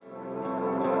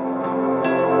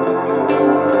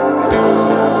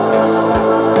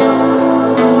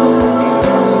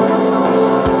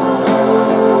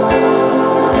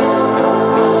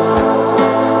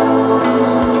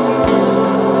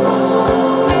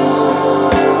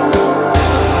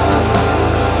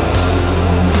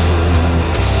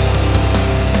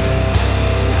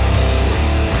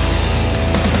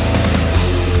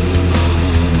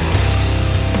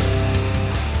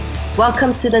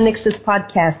Welcome to the NYXUS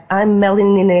Podcast. I'm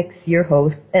Melanie Nix, your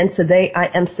host, and today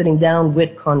I am sitting down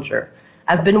with Konjur.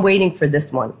 I've been waiting for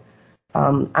this one.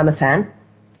 I'm a fan,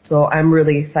 so I'm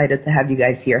really excited to have you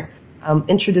guys here.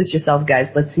 Introduce yourself, guys.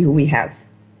 Let's see who we have.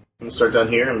 I'm going to start down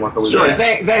here and work over Sure.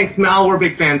 there. Thanks, Mel. We're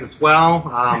big fans as well.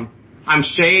 I'm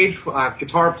Shade,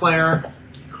 guitar player.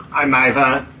 I'm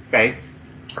Iva, bass.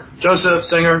 Joseph,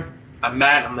 singer. I'm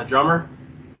Matt, I'm the drummer.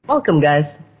 Welcome, guys.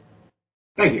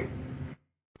 Thank you.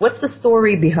 What's the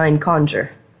story behind Konjur?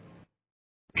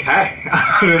 Okay.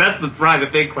 That's probably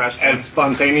the big question. As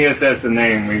spontaneous as the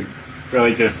name, we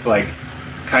really just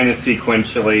kind of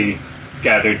sequentially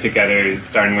gathered together,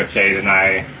 starting with Shade and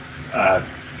I,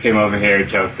 came over here,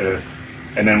 Joseph,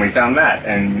 and then we found Matt,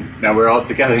 and now we're all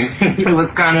together. It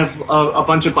was kind of a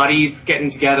bunch of buddies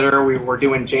getting together. We were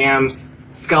doing jams.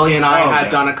 Scully and I had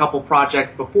done a couple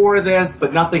projects before this,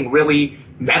 but nothing really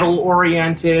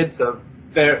metal-oriented, so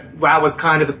that was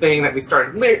kind of the thing that we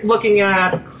started looking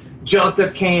at.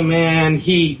 Joseph came in.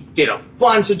 He did a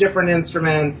bunch of different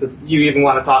instruments. If you even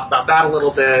want to talk about that a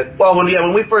little bit. Well, when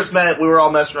we first met, we were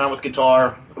all messing around with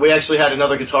guitar. We actually had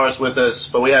another guitarist with us,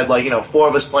 but we had four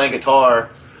of us playing guitar.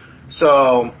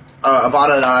 So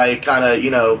Ivana and I kind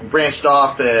of branched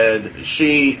off, and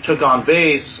she took on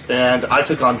bass, and I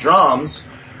took on drums.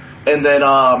 And then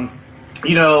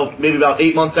maybe about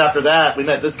 8 months after that, we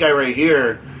met this guy right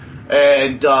here,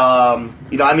 and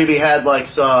I maybe had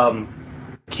some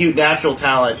cute natural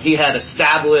talent. He had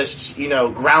established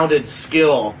grounded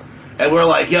skill. And we're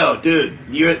like, yo, dude,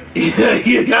 you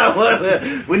got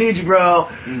one. We need you, bro.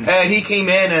 And he came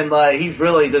in, and he's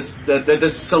really this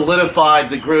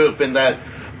solidified the group. And that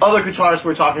other guitarist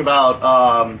we're talking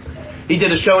about, he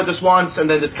did a show with us once, and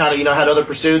then just kind of had other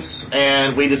pursuits,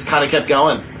 and we just kind of kept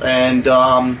going. And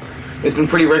it's been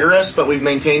pretty rigorous, but we've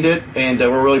maintained it, and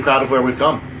we're really proud of where we've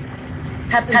come.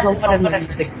 Happens a lot in the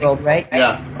music world, right?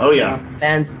 Yeah. Oh, yeah.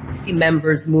 Bands see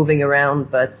members moving around,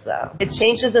 but it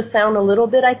changes the sound a little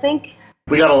bit, I think.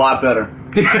 We got a lot better.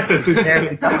 There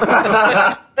we go.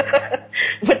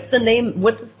 What's the name?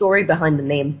 What's the story behind the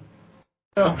name?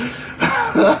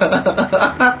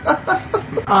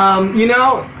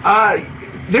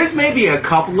 There's maybe a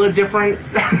couple of different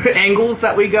angles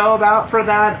that we go about for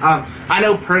that. I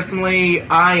know personally,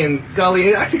 I and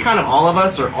Scully, actually kind of all of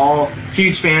us, are all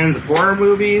huge fans of horror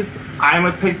movies. I'm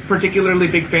a particularly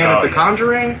big fan of The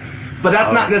Conjuring, but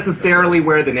that's not necessarily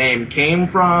where the name came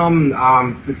from.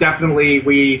 Definitely,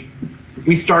 we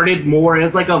started more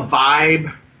as a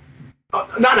vibe,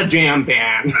 not a jam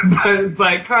band,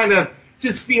 but kind of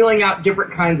just feeling out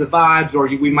different kinds of vibes, or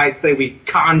we might say we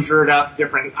conjured up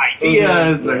different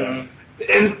ideas,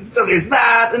 and so there's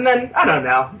that, and then, I don't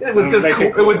know, it was just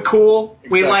cool. It was cool.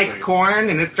 Exactly. We like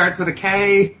corn, and it starts with a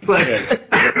K.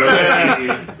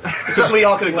 Something we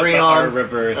all could agree on. Flip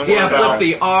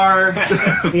the R.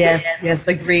 Yes,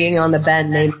 agreeing on the band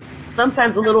name.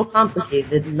 Sometimes a little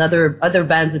complicated, and other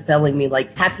bands are telling me,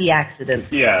 Happy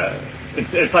Accidents. Yeah,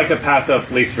 it's like a path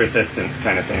of least resistance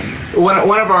kind of thing. One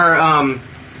of our,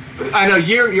 I know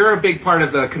you're a big part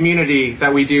of the community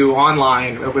that we do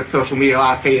online with social media,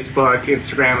 Facebook,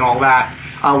 Instagram, and all that.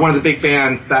 One of the big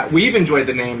bands that we've enjoyed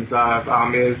the names of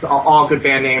is All Good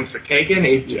Band Names Are Taken,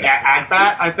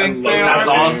 Agbat, I think they are. That's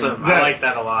awesome. I like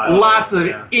that a lot. Lots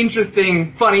of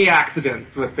interesting, funny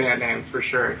accidents with band names, for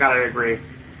sure. Gotta agree.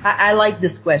 I like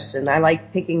this question. I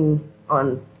like picking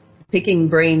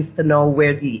brains to know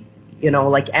where the,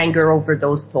 Anger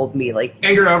Overdose told me,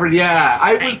 Anger Overdose, yeah.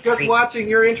 I was just watching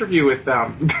your interview with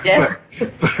them. Yeah.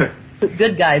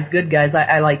 Good guys.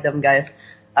 I like them guys.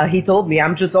 He told me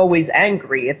I'm just always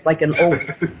angry. It's like an oath.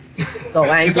 So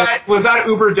angry. Was that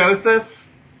Uberdosis?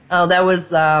 Oh, that was,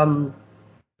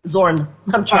 Zorn.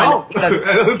 I'm trying to think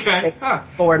of okay. Huh.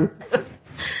 Zorn.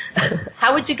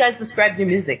 How would you guys describe your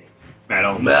music?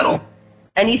 Metal.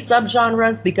 Any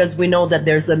subgenres? Because we know that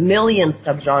there's a million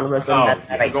subgenres in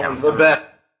that right now. The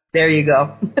bet. There you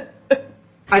go.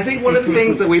 I think one of the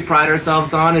things that we pride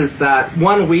ourselves on is that,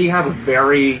 one, we have a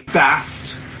very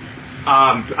vast,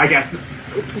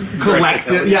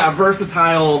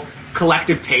 versatile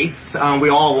collective taste. We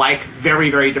all like very,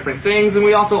 very different things, and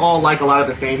we also all like a lot of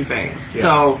the same things. Yeah.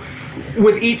 So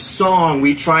with each song,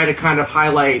 we try to kind of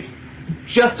highlight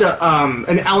just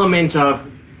an element of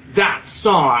that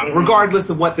song, regardless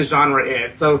of what the genre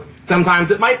is. So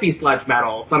sometimes it might be sludge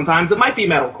metal, sometimes it might be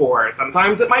metalcore,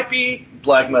 sometimes it might be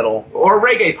black metal or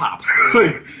reggae pop.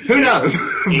 Who knows?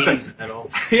 Metal.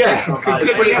 Yeah,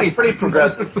 it's pretty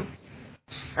progressive.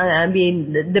 I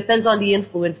mean, it depends on the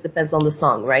influence, depends on the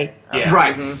song, right? Yeah,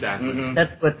 right. Exactly. Mm-hmm.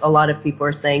 That's what a lot of people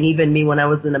are saying. Even me, when I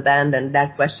was in a band and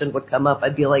that question would come up,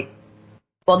 I'd be like,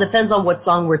 Well, it depends on what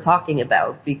song we're talking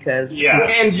about, because... Yeah.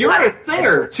 And you're a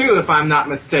singer, too, if I'm not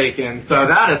mistaken. So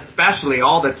that especially,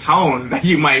 all the tone that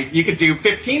you could do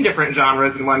 15 different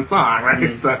genres in one song, right?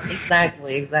 Mm-hmm. So,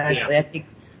 exactly. Yeah. I think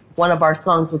one of our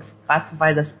songs was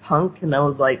classified as punk, and I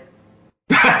was like,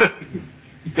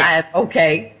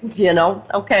 okay,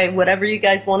 okay, whatever you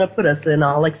guys want to put us in,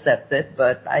 I'll accept it,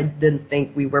 but I didn't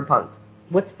think we were punk.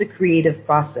 What's the creative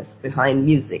process behind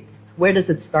music? Where does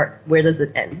it start? Where does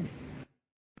it end?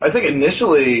 I think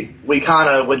initially we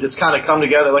would just come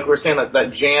together, like we were saying,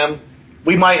 that jam.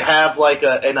 We might have like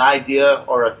an idea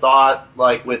or a thought,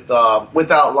 like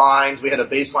without lines. We had a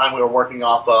bass line we were working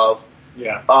off of.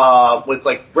 Yeah. With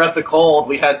like Breath of Cold,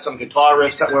 we had some guitar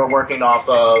riffs that we were working off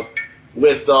of.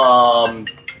 With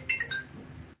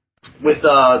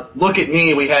Look at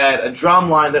Me, we had a drum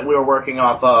line that we were working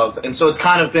off of, and so it's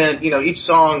kind of been, each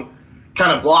song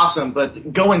kind of blossomed.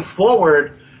 But going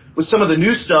forward with some of the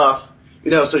new stuff.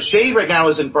 So Shade right now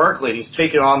is in Berkeley, and he's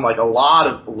taken on like a lot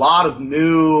of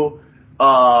new,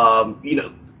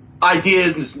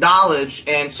 ideas and knowledge.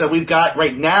 And so we've got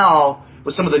right now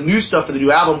with some of the new stuff for the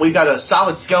new album, we've got a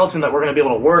solid skeleton that we're going to be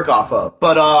able to work off of.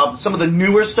 But some of the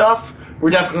newer stuff, we're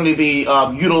definitely going to be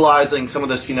utilizing some of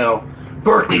this,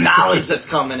 Berkeley knowledge that's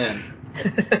coming in.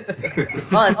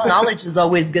 Well, knowledge is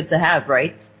always good to have,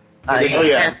 right?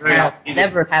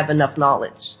 Never have enough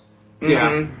knowledge. Yeah.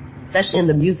 Mm-hmm. Especially in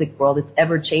the music world, it's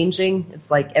ever changing.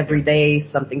 It's like every day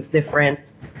something's different.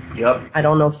 Yep. I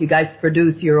don't know if you guys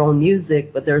produce your own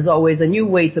music, but there's always a new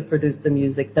way to produce the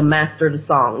music, to master the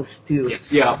songs, too. Yes.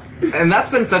 Yeah. And that's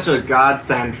been such a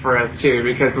godsend for us, too,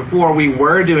 because before we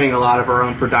were doing a lot of our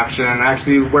own production, and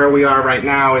actually where we are right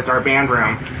now is our band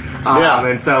room.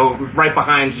 And so right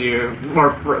behind you,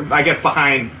 or I guess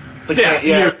behind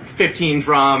this, 15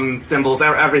 drums, cymbals,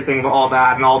 everything, all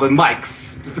that, and all the mics.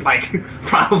 Like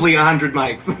probably 100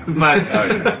 mics,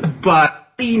 but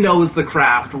he knows the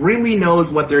craft, really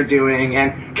knows what they're doing,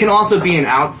 and can also be an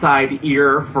outside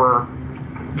ear for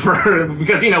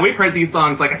because we've heard these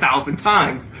songs like 1,000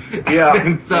 times. Yeah.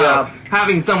 And so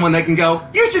having someone that can go,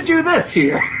 you should do this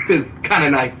here, is kind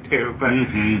of nice too. But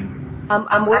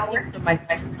I'm working for my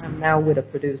first time now with a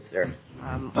producer.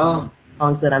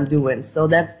 Songs that I'm doing, so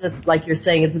that's like you're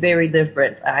saying, it's very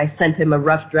different. I sent him a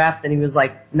rough draft, and he was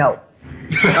like, no.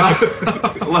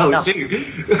 Well, no,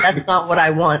 that's not what I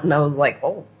want. And I was like,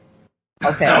 oh,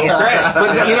 okay. Right.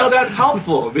 But that's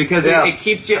helpful because it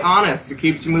keeps you honest. It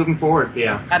keeps you moving forward.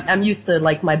 Yeah. I'm used to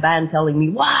like my band telling me,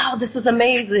 wow, this is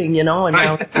amazing, and now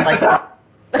it's like,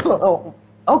 oh,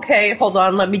 okay, hold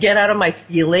on, let me get out of my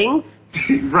feelings.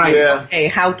 Right. Yeah. Hey,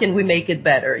 how can we make it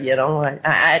better?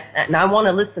 And I want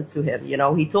to listen to him.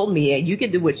 He told me, hey, you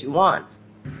can do what you want.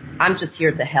 I'm just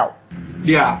here to help.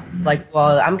 Yeah. Like,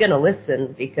 well, I'm going to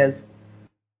listen because,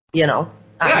 you want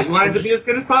it to be as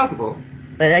good as possible.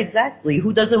 But exactly.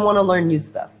 Who doesn't want to learn new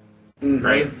stuff? Mm-hmm.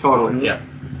 Right? Totally. Yeah.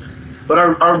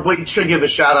 But we should give a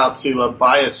shout out to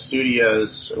Bias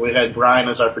Studios. We had Brian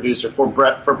as our producer for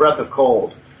Breath of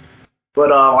Cold.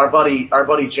 But our buddy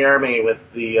Jeremy with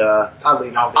the oddly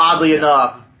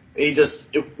enough, he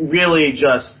really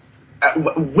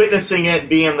witnessing it,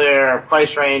 being there,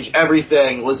 price range,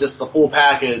 everything was just the full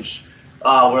package.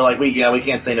 We're like, we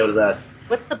can't say no to that.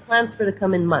 What's the plans for the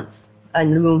coming months? A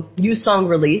new song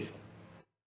release?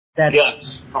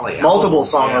 Yes, multiple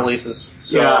song releases.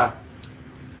 So,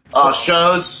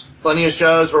 shows, plenty of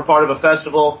shows. We're part of a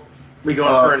festival. We going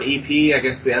for an EP, I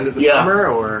guess, the end of the summer,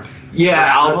 or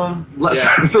album?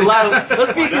 Yeah. So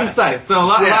let's be concise. So a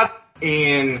lot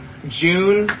in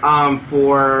June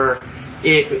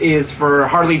it is for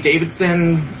Harley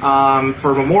Davidson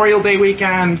for Memorial Day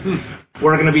weekend.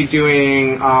 We're going to be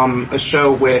doing a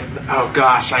show with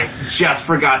I just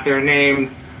forgot their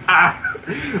names.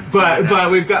 But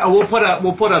we'll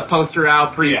put a poster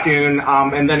out pretty soon.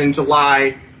 And then in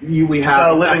July we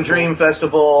have Living Dream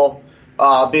Festival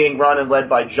being run and led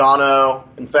by Jono.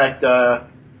 In fact,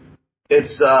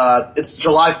 it's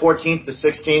July 14th to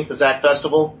 16th is that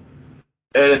festival.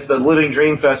 And it's the Living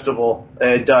Dream Festival.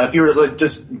 And if you were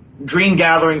just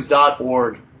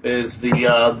dreamgatherings.org is the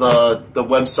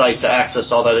website to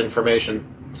access all that information.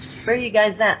 Where are you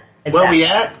guys at? Where are we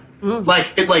at? Mm-hmm.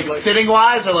 Like sitting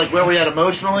wise, or like where we at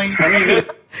emotionally?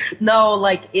 No,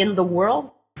 like in the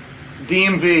world.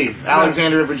 DMV,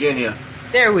 Alexandria, Virginia.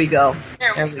 There we go.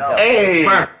 There we go. Hey.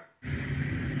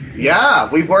 Yeah,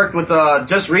 we've worked with,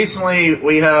 just recently,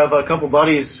 we have a couple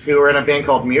buddies who are in a band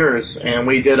called Mirrors, and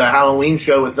we did a Halloween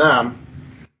show with them.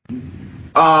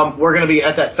 We're going to be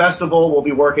at that festival. We'll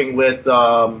be working with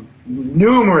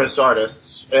numerous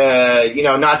artists,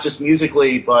 not just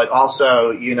musically, but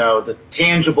also, the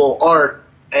tangible art.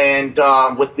 And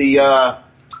with the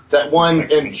That one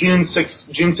in June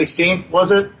 16th,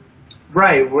 was it?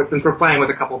 Right, since we're playing with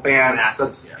a couple bands.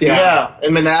 Manassas, Yeah,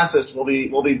 in Manassas. We'll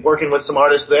be working with some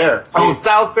artists there. Oh,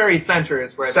 Salisbury Center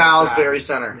is where Salisbury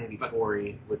Center. Maybe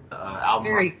Tori with the album.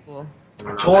 Very cool.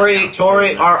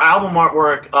 Tori, our album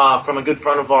artwork from a good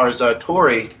friend of ours,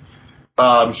 Tori.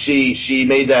 She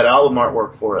made that album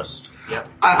artwork for us. Yep.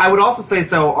 I would also say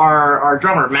so. Our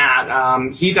drummer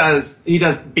Matt, he does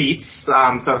beats.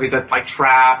 So he does like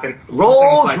trap and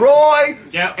Rolls Royce.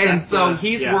 Yep. And so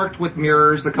he's worked with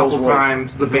Mirrors a couple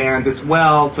times, the band as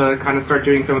well, to kind of start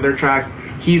doing some of their tracks.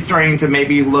 He's starting to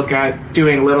maybe look at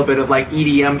doing a little bit of like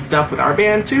EDM stuff with our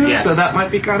band too. Yes. So that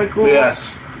might be kind of cool. Yes.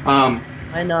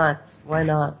 Why not? Why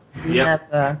not? We have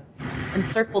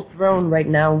Encircled Throne right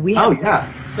now. We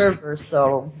have servers,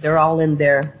 so they're all in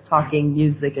there talking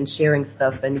music and sharing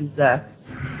stuff, and he's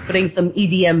putting some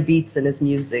EDM beats in his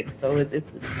music. So it's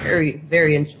very,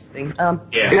 very interesting.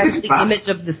 Actually, Image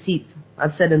of Deceit.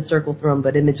 I've said Encircled Throne,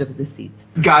 but Image of Deceit.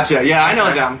 Gotcha. Yeah, I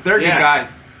know them. They're good guys.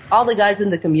 All the guys in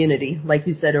the community, like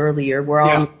you said earlier, we're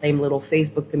all in the same little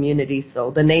Facebook community,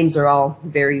 so the names are all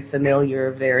very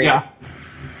familiar, very... Yeah.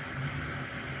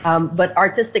 But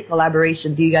artistic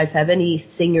collaboration, do you guys have any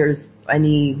singers,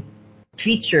 any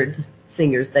featured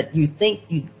singers that you think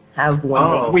you'd have one?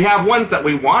 Oh, we have ones that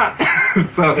we want.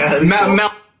 So,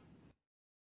 Mel.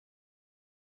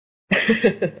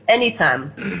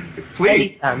 Anytime. Please.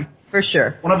 Anytime, for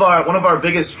sure. One of our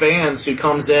biggest fans who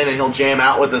comes in and he'll jam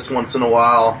out with us once in a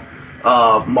while,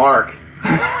 Mark.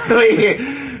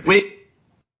 we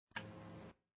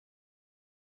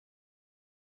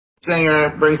singer,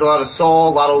 brings a lot of soul,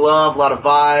 a lot of love, a lot of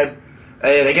vibe.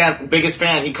 And again, biggest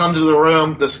fan. He comes into the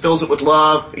room, just fills it with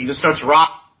love. He just starts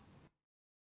rocking.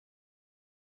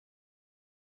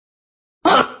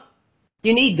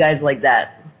 You need guys like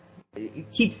that.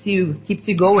 It keeps you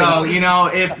going. So,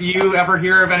 if you ever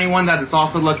hear of anyone that is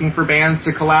also looking for bands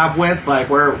to collab with, like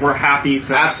we're happy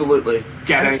to absolutely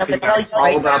get anything.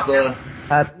 All about the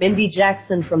Mindy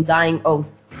Jackson from Dying Oath.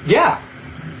 Yeah.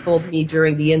 Told me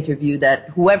during the interview that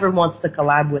whoever wants to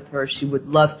collab with her, she would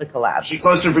love to collab. She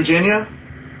close to Virginia?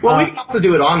 Well, we can also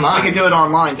do it online. We can do it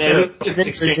online too. She's in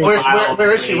Virginia.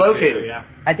 Where is she located?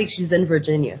 I think she's in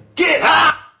Virginia. Get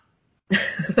out!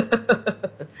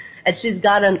 And she's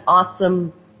got an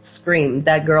awesome scream.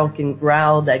 That girl can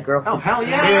growl. That girl can hell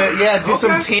yeah. Yeah, do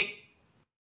some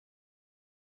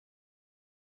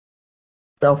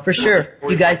So for sure,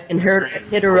 you guys can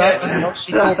hit her up.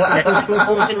 She told me that she's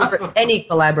open for any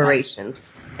collaborations.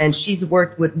 And she's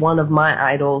worked with one of my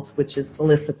idols, which is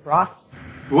Melissa Cross.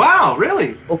 Wow,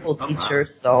 really? Vocal teacher,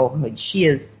 so she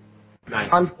is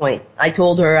on point. I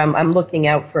told her I'm looking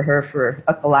out for her for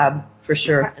a collab for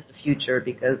sure in the future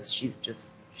because she's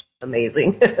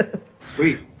amazing.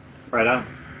 Sweet. Right on.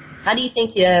 How do you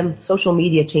think social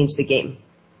media changed the game?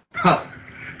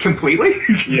 Completely?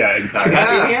 Yeah,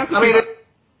 entirely. Yeah. I mean,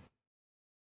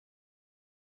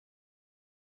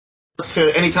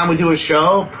 anytime we do a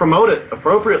show, promote it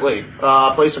appropriately.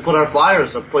 A place to put our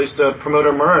flyers, a place to promote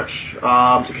our merch,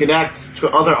 to connect to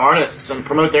other artists and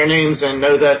promote their names and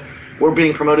know that we're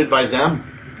being promoted by them,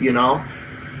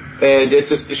 And it's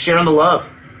just sharing the love.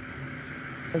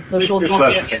 Social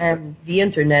media and the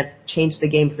internet changed the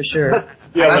game for sure.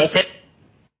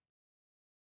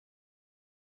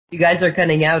 You guys are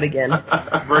cutting out again.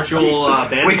 Virtual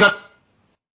band.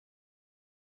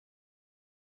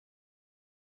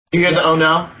 You hear the oh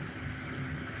no?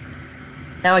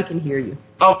 Now I can hear you.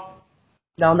 Oh.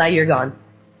 No, now you're gone.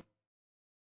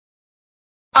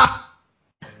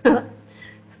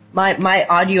 My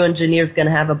audio engineer's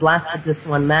gonna have a blast with this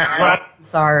one, Matt. Right.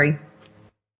 Sorry.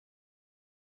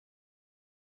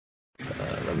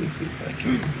 Let me see if I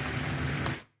can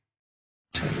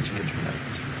change internet.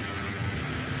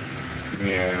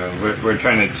 Yeah, we're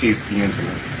trying to cheese the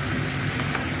internet.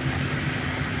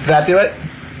 Did that do it?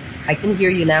 I can hear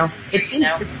you now. It seems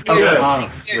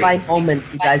by moments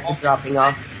you guys are dropping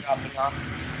off.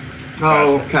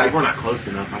 Oh, okay. We're not close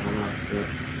enough. I don't know.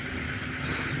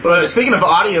 But speaking of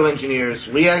audio engineers,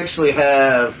 we actually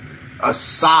have a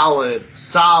solid,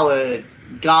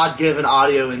 God-given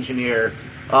audio engineer.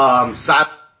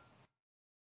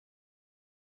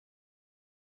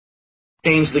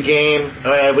 Changed the game.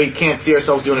 We can't see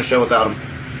ourselves doing a show without him.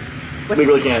 We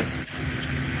really can't.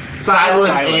 Silas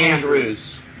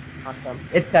Andrews. Awesome.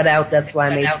 It cut out, that's why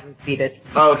I made you repeat it.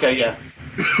 Oh, okay, yeah.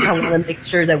 I want to make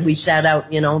sure that we shout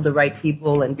out, the right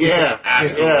people and yeah.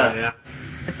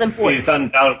 It's important. He's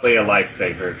undoubtedly a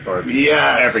lifesaver for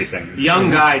everything. Young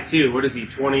guy too. What is he?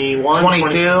 21?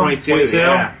 22. 22.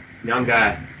 Yeah. Young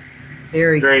guy.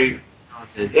 Very great.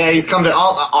 talented. Yeah, he's come to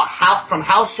from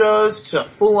house shows to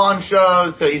full-on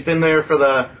shows. He's been there for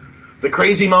the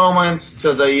crazy moments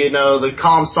to the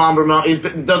calm, somber moments. He's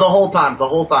been the whole time.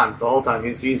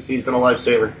 He's been a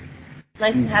lifesaver. It's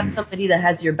nice to have somebody that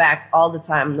has your back all the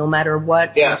time, no matter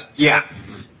what. Yes.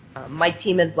 My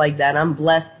team is like that. I'm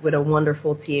blessed with a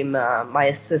wonderful team. My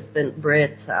assistant,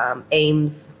 Britt,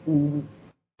 Ames, who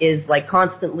is like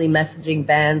constantly messaging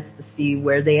bands to see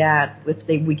where they at, if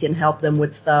we can help them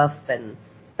with stuff. And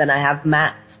then I have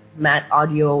Matt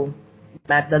Audio.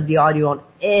 Matt does the audio on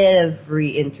every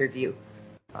interview.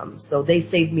 So they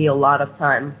saved me a lot of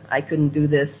time. I couldn't do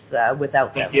this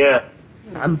without them. Yeah.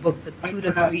 I'm booked at 2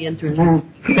 to 3 interviews.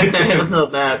 What's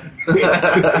up, Matt?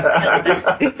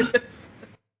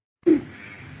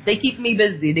 They keep me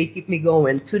busy. They keep me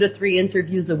going. 2 to 3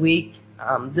 interviews a week.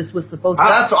 This was supposed to be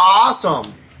That's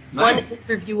awesome. one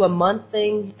interview a month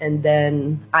thing, and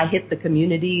then I hit the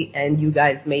community, and you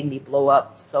guys made me blow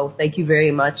up. So thank you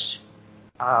very much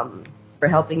for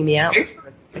helping me out.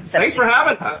 Thanks for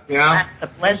having us. Yeah. It's a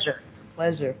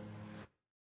pleasure.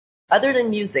 Other than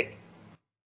music,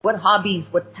 what hobbies,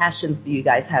 what passions do you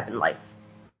guys have in life?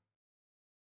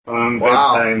 Wow.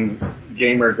 Big time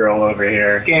gamer girl over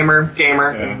here. Gamer. Yeah.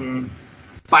 Mm-hmm.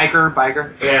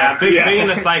 Biker. Yeah, big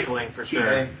into cycling for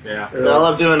sure. Yeah. I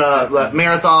love doing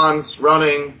marathons,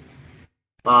 running,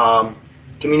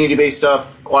 community-based stuff,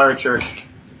 choir at church.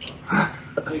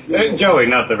 Joey,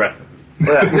 not the rest of us.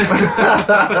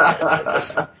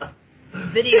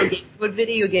 Video games. What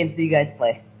video games do you guys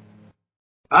play?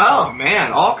 Oh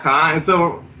man, all kinds.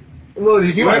 So, well,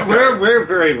 We're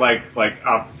very like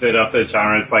opposite of the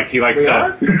genre. It's like he likes We to.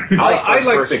 are? I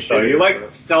like to show. You like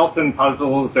shooters. stealth and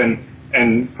puzzles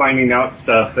and finding out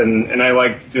stuff, and I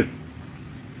like just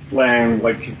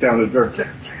kick down the door.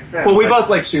 well, we both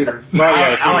like shooters.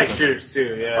 I like shooters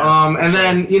too. Yeah. And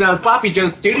then Sloppy Joe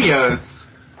Studios.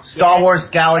 Star Wars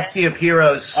Galaxy of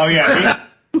Heroes. Oh yeah.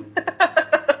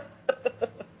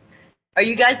 Are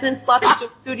you guys in Sloppy Joe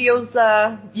Studios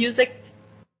music?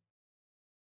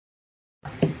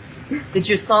 Did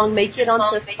your song make it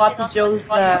onto Sloppy Joe's?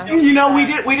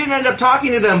 We didn't end up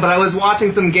talking to them, but I was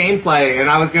watching some gameplay, and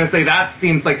I was going to say that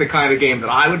seems like the kind of game that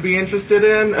I would be interested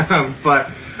in. But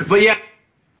yeah,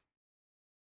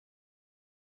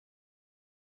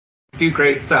 do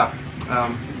great stuff.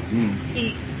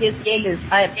 His game is.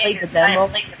 I have played the demo.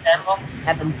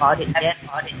 Haven't bought it yet.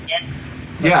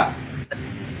 Yeah.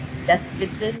 Death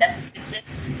Pigeon.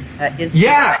 Is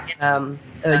Yeah.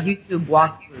 YouTube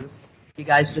walkthroughs. If you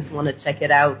guys just want to check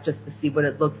it out, just to see what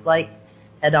it looks like,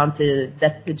 head on to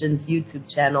Death Pigeon's YouTube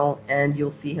channel, and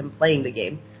you'll see him playing the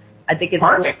game. I think it's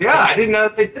Perfect. cool. Yeah, I didn't know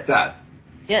they did that.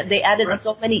 Yeah, they added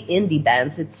so many indie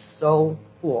bands. It's so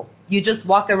cool. You just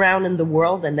walk around in the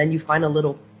world, and then you find a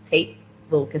little tape,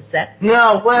 little cassette.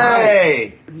 No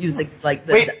way! Music, like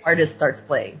the artist starts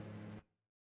playing.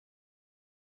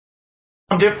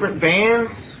 Different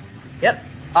bands? Yep.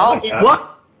 All What?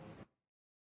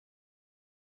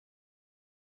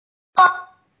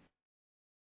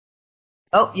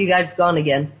 Oh, you guys gone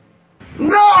again.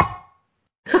 No!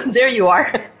 There you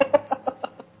are.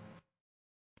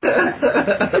 But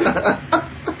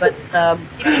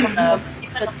keep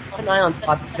an eye on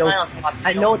Sloppy Joe.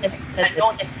 I know that the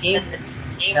game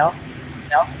itself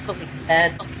will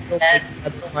expand.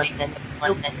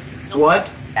 What?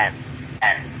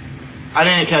 I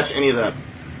didn't catch any of that.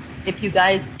 If you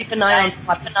guys keep an eye on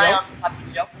Sloppy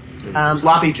Joe.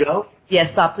 Sloppy Joe?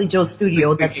 Yeah, Sloppy Joe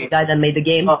Studio. That's the guy that made the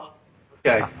game. Oh,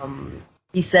 okay.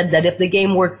 He said that if the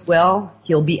game works well,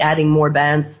 he'll be adding more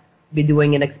bands, be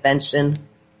doing an expansion.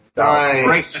 Nice.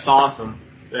 Great. That's awesome.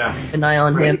 Yeah. Keep an eye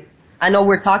on him. I know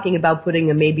we're talking about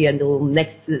putting maybe a little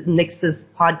NYXUS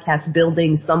Podcast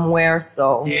building somewhere.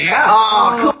 So Yeah.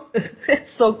 Oh, cool.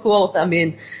 it's so cool. I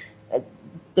mean,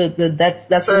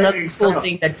 that's another cool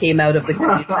thing that came out of the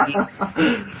community.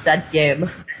 That game.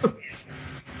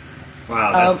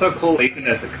 Wow, that's so cool, even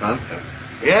as a concept.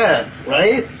 Yeah,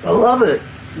 right? I love it.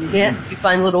 Yeah, you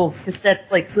find little cassettes,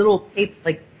 like little tapes,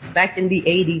 like back in the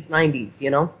 80s, 90s, you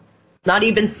know? Not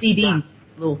even CDs,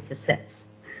 little cassettes.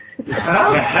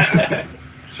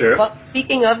 Sure. Well,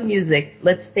 speaking of music,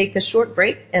 let's take a short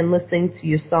break and listen to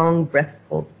your song, Breath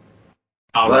Cold.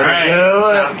 All Let's right. do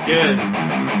it. Sounds good.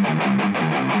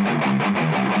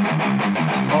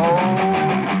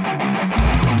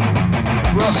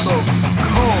 Breath of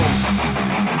cold.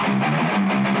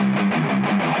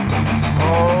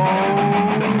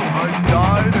 I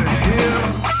died to hear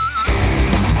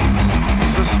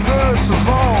the spirits of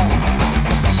all.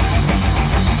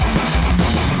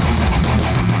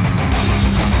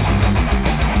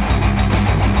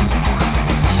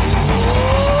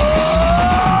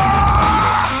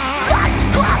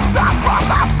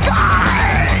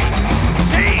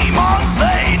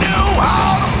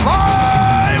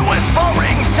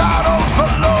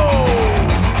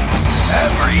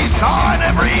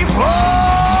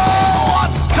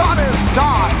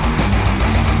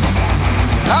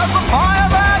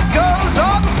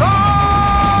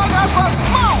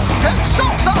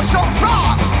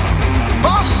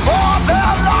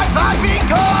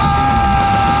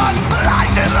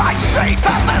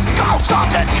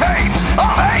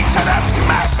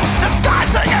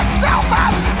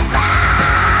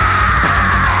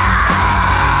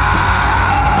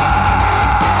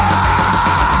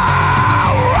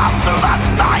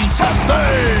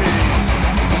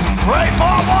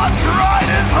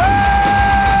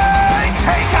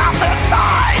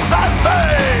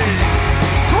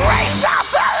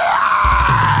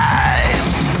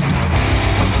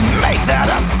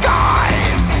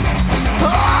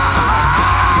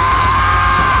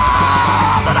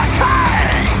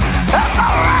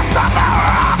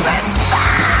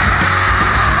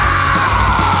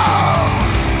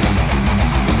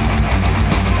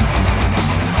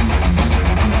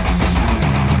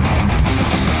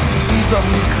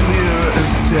 them clear as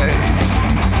day.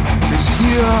 It's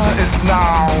here, it's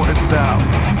now, it's them.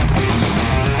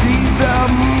 See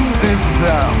them, it's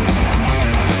them.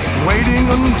 Waiting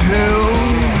until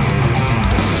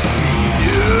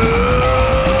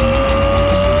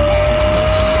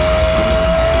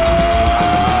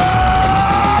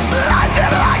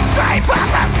blinded like shape and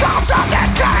the sculpture that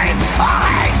came. A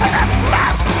hate in its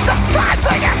mess,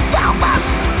 disguising itself as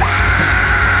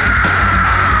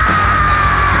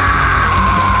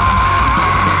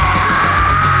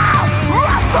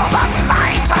run from the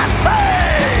night as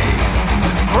they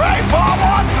pray for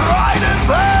what's right as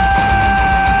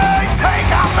they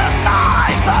take up the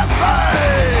knives as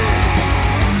they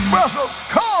breath of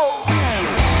cold.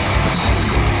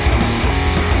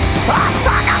 A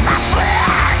tongue of the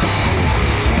flesh,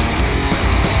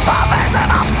 a vision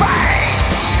of fate,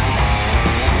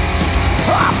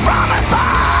 a promise of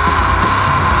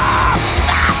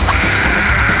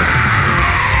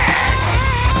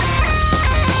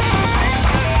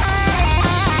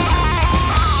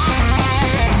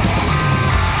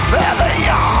there they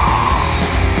are,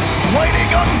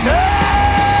 waiting until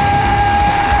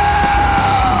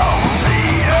the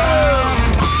end.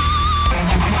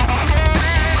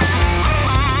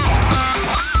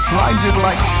 Blinded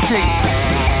like sheep,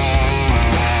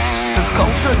 this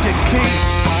culture decay,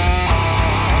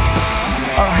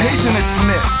 a hate in its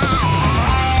midst.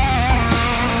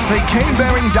 They came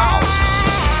bearing down,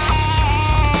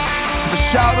 the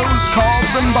shadows called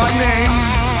them by name.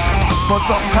 But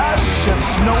the past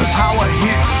shifts no power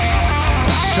here,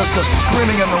 just a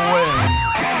screaming in the wind.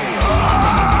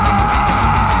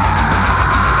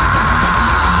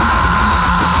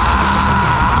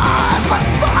 As the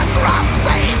sun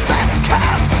recedes its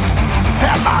kiss,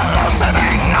 in the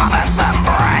loosening of its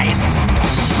embrace,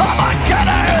 the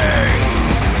beginning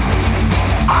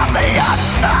of the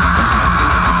unknown.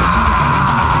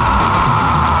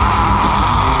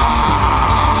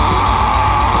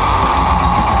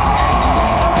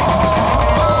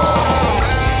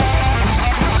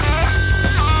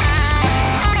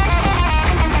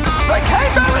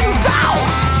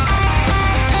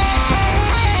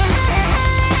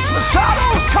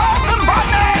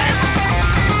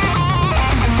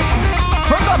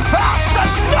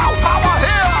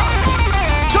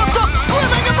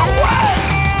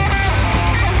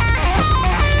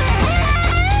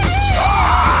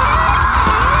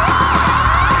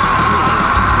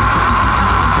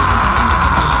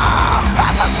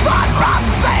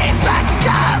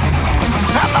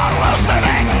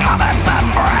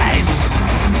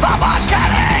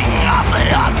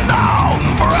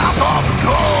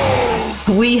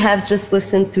 We have just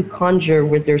listened to Konjur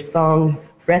with their song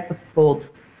Breath of Cold.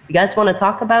 You guys want to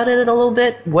talk about it a little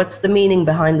bit? What's the meaning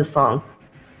behind the song?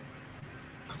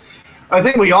 I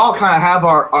think we all kind of have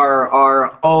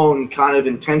our own kind of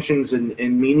intentions and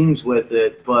meanings with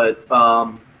it, but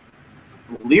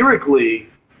lyrically,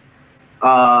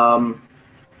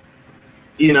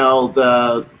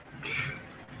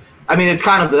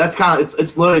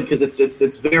 it's loaded because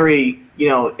it's very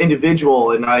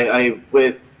individual, and I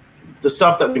with the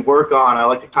stuff that we work on, I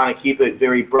like to kind of keep it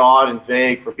very broad and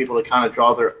vague for people to kind of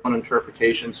draw their own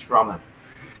interpretations from it.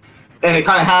 And it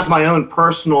kind of has my own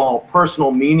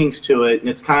personal meanings to it, and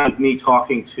it's kind of me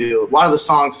talking to, a lot of the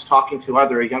songs is talking to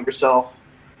either a younger self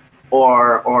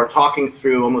or talking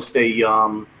through almost a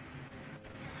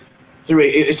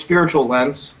spiritual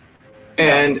lens.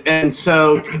 And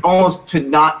so almost to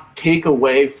not take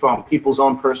away from people's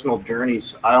own personal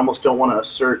journeys, I almost don't want to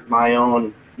assert my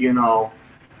own,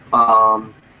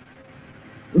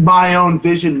 my own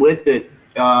vision with it,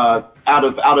 out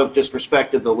of just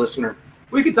respect of the listener.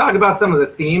 We could talk about some of the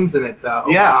themes in it, though.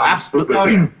 Yeah,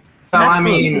 absolutely. So, I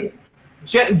mean,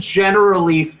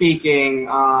 generally speaking,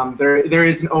 there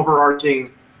is an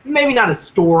overarching, maybe not a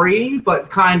story, but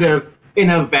kind of an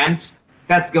event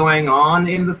that's going on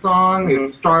in the song. Mm-hmm.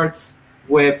 It starts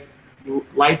with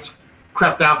lights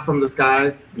crept out from the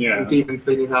skies, and demons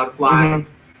thinking how to fly. Mm-hmm.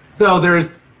 So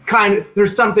there's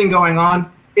something going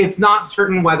on. It's not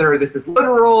certain whether this is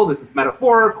literal, this is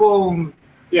metaphorical.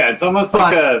 Yeah, it's almost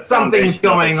like something's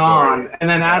going on, and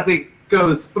then as it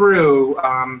goes through,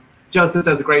 Joseph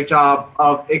does a great job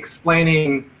of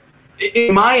explaining,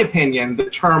 in my opinion, the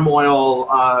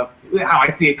turmoil of how I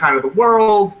see it, kind of the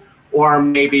world, or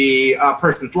maybe a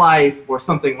person's life, or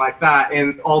something like that,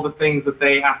 and all the things that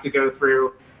they have to go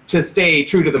through to stay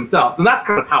true to themselves. And that's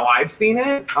kind of how I've seen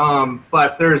it.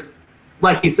 But there's,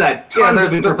 like you said, tons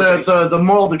of interpretation. The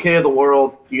moral decay of the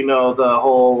world. The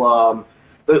whole.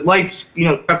 The lights,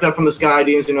 crept up from the sky,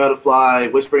 demons know how to fly,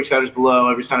 whispering shadows below,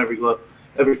 every sound,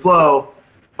 every flow.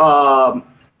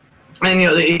 And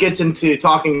it gets into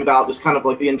talking about this kind of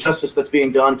like the injustice that's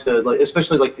being done to, like,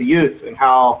 especially like the youth, and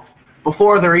how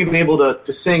before they're even able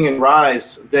to sing and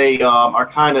rise, they are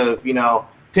kind of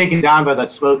taken down by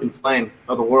that smoke and flame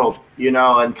of the world,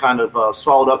 and kind of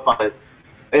swallowed up by it.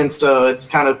 And so it's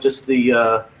kind of just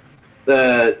that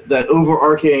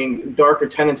overarching darker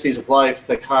tendencies of life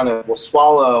that kind of will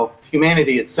swallow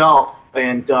humanity itself,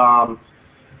 and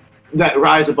that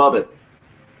rise above it.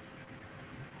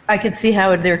 I could see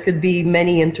how there could be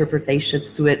many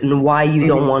interpretations to it, and why you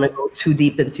don't want to go too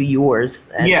deep into yours.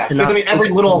 Yeah, because I mean, every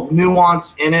little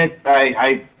nuance in it,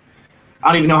 I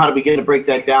don't even know how to begin to break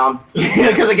that down.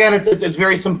 Because again, it's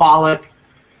very symbolic,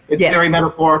 it's very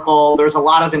metaphorical. There's a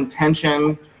lot of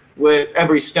intention with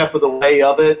every step of the way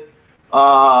of it.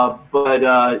 But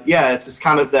it's just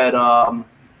kind of that. Oh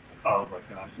my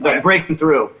gosh! That breaking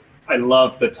through. I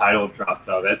love the title drop,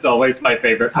 though. That's always my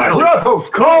favorite part. Breath of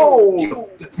cold!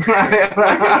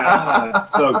 Yeah,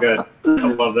 it's so good. I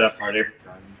love that part every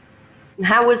time.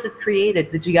 How was it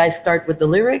created? Did you guys start with the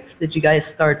lyrics? Did you guys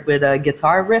start with a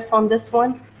guitar riff on this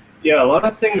one? Yeah, a lot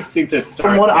of things seem to start.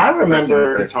 From what I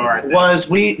remember, was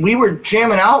we were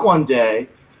jamming out one day,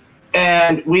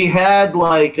 and we had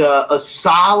like a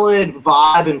solid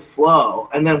vibe and flow,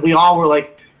 and then we all were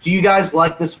like, "Do you guys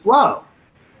like this flow?"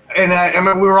 And I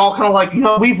remember we were all kind of like,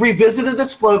 we've revisited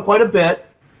this flow quite a bit,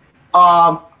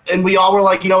 and we all were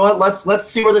like, you know what, let's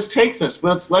see where this takes us.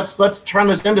 Let's turn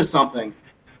this into something.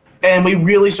 And we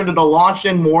really started to launch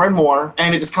in more and more,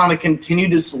 and it just kind of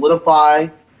continued to solidify,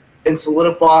 and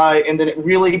then it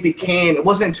really became. It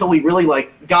wasn't until we really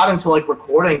like got into like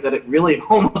recording that it really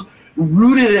almost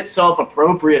rooted itself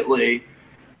appropriately,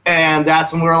 and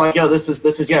that's when we were like, yo, this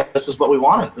is what we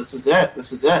wanted. This is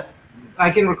it. I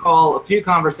can recall a few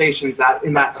conversations that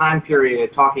in that time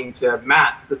period, talking to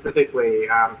Matt specifically.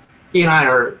 He and I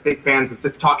are big fans of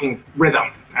just talking rhythm,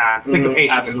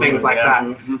 syncopation, and things like that.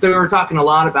 Mm-hmm. So we were talking a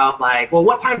lot about like, well,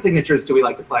 what time signatures do we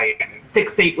like to play? And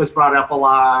 6/8 was brought up a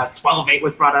lot. 12/8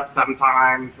 was brought up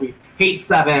sometimes. We hate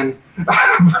 7,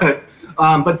 but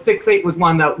 6/8 was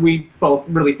one that we both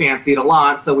really fancied a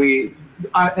lot. So we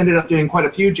ended up doing quite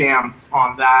a few jams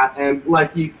on that. And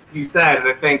like you said,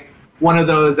 I think one of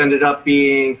those ended up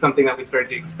being something that we started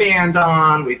to expand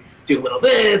on. We'd do a little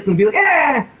this and be like,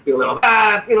 do a little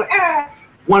that, be like,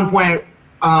 One point,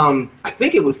 I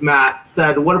think it was Matt,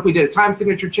 said, what if we did a time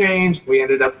signature change? We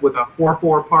ended up with a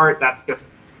 4/4 part that's just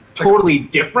totally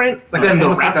different. Like then the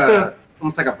rest of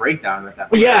almost like a breakdown at that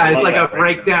point. Yeah, it's like a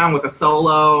breakdown with a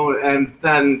solo, and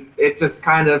then it just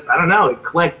kind of, I don't know, it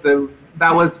clicked.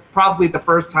 That was probably the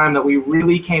first time that we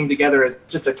really came together as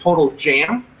just a total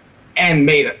jam and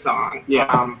made a song.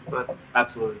 Yeah, but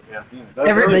absolutely, yeah.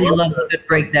 Everybody loves a good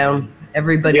breakdown.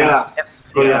 Everybody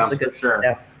loves a good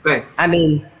breakdown. Thanks. I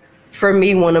mean, for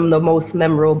me, one of the most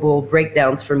memorable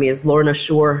breakdowns for me is Lorna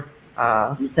Shore,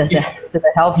 the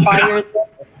Hellfire.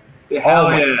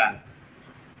 Hell yeah.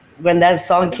 When that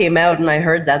song came out and I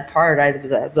heard that part, I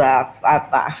was like,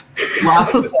 I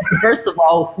was like, first of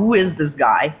all, who is this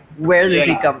guy? Where does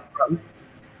he come from?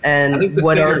 And I think the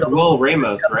what are the Will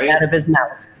Ramos, right? Out of his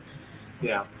mouth.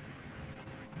 Yeah.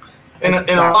 And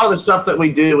a lot of the stuff that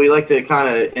we do, we like to kind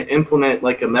of implement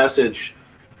like a message.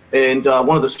 And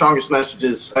one of the strongest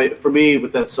messages for me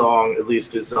with that song, at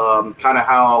least, is kind of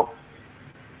how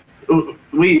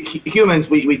we humans,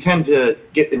 we tend to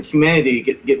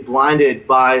get blinded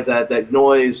by that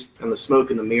noise and the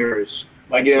smoke and the mirrors.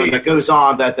 Like, that goes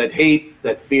on, that hate,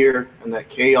 that fear, and that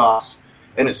chaos,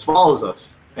 and it swallows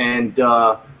us. And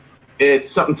it's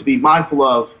something to be mindful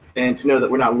of, and to know that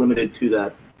we're not limited to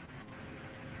that.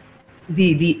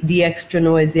 The extra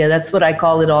noise, that's what I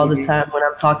call it all the time when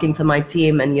I'm talking to my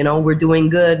team, and we're doing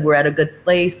good, we're at a good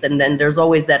place, and then there's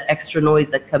always that extra noise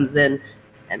that comes in,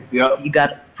 and you got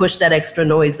to push that extra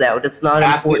noise out. It's not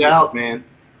important. Cast it out, man.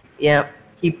 Yeah,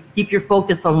 keep your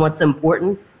focus on what's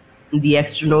important, and the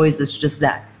extra noise is just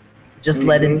that. Just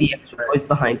let it be extra noise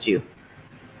behind you.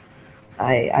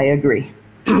 I agree.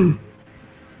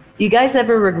 Do you guys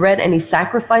ever regret any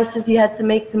sacrifices you had to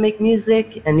make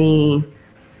music?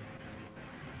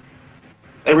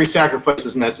 Every sacrifice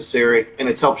is necessary, and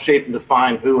it's helped shape and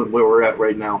define who and where we're at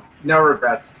right now. No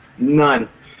regrets. None.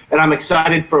 And I'm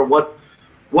excited for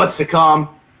what's to come.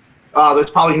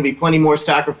 There's probably going to be plenty more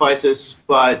sacrifices,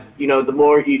 but the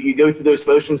more you go through those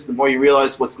motions, the more you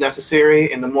realize what's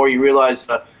necessary, and the more you realize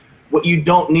what you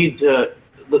don't need to,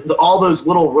 all those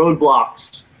little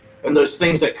roadblocks and those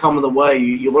things that come in the way,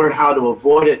 you learn how to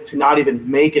avoid it, to not even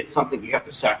make it something you have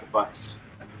to sacrifice.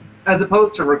 as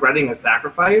opposed to regretting a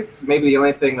sacrifice, maybe the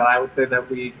only thing that I would say that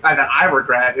I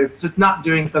regret is just not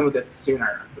doing some of this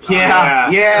sooner.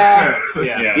 Yeah.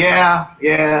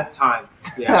 Time.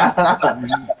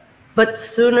 Yeah. But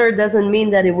sooner doesn't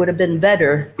mean that it would have been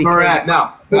better. Correct.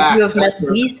 No. Would you have met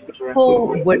these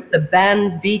people? Would the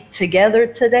band be together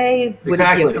today? Would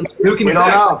Exactly. Who can We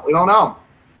don't know. We don't know.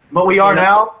 But we are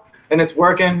now, and it's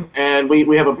working, and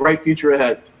we have a bright future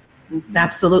ahead.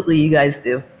 Absolutely, you guys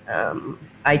do.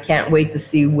 I can't wait to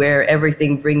see where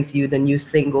everything brings you. The new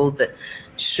single, the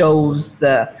shows,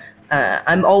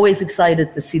 I'm always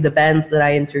excited to see the bands that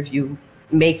I interview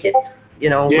make it. You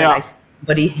know, when I see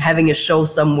somebody having a show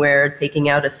somewhere, taking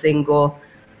out a single,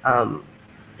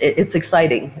 it's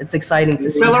exciting. It's exciting to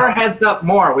see. Fill our heads up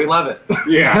more. We love it.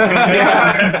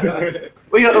 Yeah.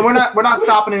 Well, we're not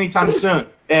stopping anytime soon,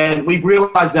 and we've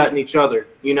realized that in each other.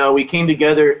 You know, we came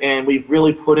together and we've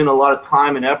really put in a lot of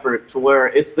time and effort to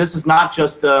where this is not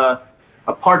just a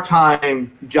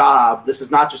part-time job. This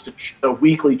is not just a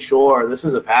weekly chore. This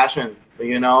is a passion,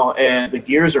 you know, and the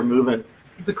gears are moving.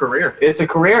 It's a career. It's a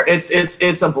career.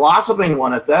 It's a blossoming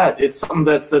one at that. It's something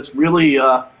that's really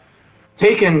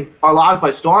taken our lives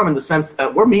by storm in the sense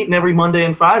that we're meeting every Monday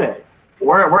and Friday.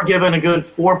 We're given a good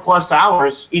 4+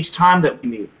 hours each time that we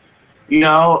meet. You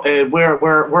know, and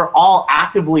we're all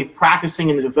actively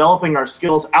practicing and developing our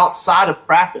skills outside of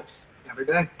practice.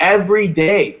 Every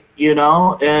day, you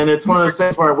know, and it's one of those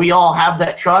things where we all have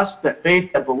that trust, that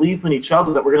faith, that belief in each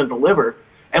other that we're going to deliver.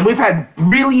 And we've had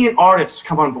brilliant artists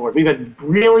come on board. We've had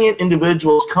brilliant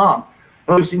individuals come.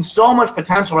 And we've seen so much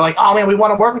potential. We're like, oh, man, we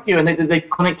want to work with you. And they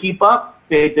couldn't keep up.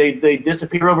 They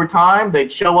disappear over time.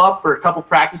 They'd show up for a couple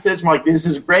practices. And we're like, this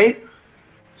is great.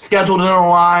 Scheduled in a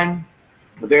line,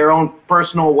 their own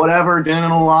personal whatever, didn't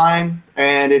in a line.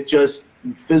 And it just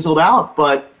fizzled out.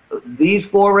 But these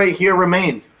 4 right here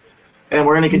remained. And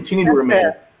we're going to continue to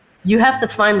remain. You have to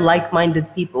find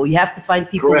like-minded people. You have to find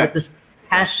people with the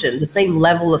passion, the same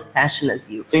level of passion as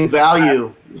you. Same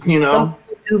value, you know. Some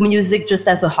people do music just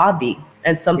as a hobby,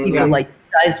 and some people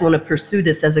guys want to pursue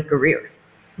this as a career.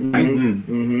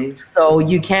 So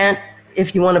you can't,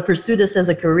 if you want to pursue this as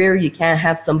a career, you can't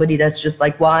have somebody that's just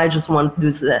like, well, I just want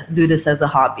to do this as a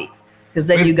hobby. Because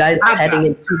then you guys are heading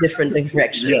in 2 different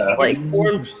directions. Yeah. Like,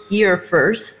 formed here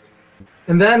first.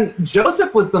 And then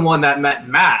Joseph was the one that met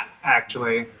Matt,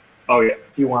 actually. Oh, yeah.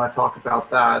 If you want to talk about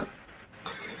that.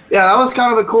 Yeah, that was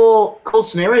kind of a cool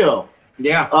scenario.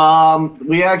 Yeah.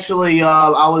 We actually,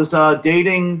 I was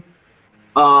dating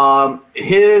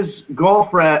his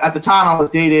girlfriend. At the time, I was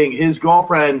dating his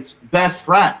girlfriend's best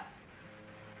friend.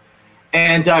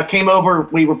 And came over,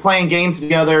 we were playing games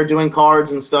together, doing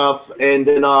cards and stuff. And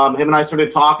then him and I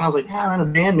started talking. I was like, yeah, I'm in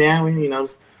a band, man. We, you know,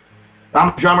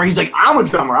 I'm a drummer. He's like, I'm a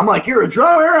drummer. I'm like, you're a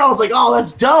drummer? I was like, oh,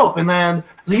 that's dope. And then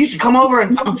I was like, you should come over,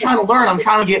 and I'm trying to learn. I'm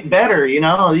trying to get better, you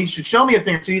know. You should show me a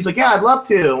thing or two. He's like, yeah, I'd love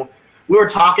to. We were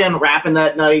talking, rapping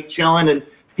that night, chilling, and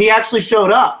he actually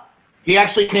showed up. He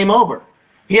actually came over.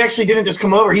 He actually didn't just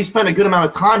come over. He spent a good amount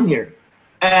of time here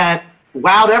and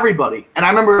wowed everybody. And I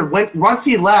remember once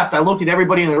he left, I looked at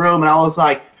everybody in the room, and I was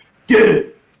like,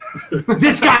 dude,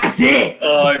 this guy's it.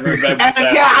 Oh, I remember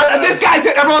that. This guy's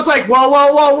it. Everyone's like,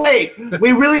 whoa, wait.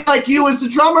 We really like you as the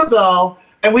drummer, though,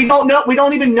 and we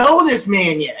don't even know this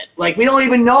man yet. Like, we don't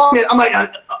even know him yet. I'm like,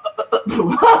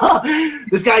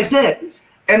 this guy's it.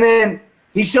 And then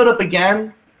he showed up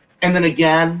again, and then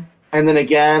again, and then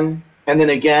again, and then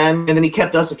again, and then he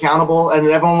kept us accountable, and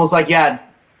everyone was like, yeah,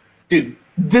 dude,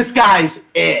 this guy's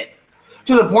it.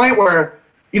 To the point where,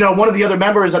 you know, one of the other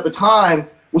members at the time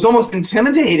was almost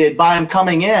intimidated by him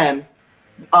coming in,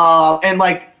 and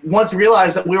like once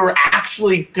realized that we were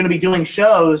actually going to be doing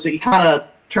shows, that he kind of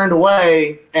turned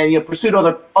away and pursued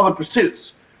other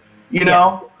pursuits, you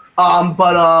know.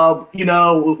 But you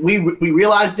know, we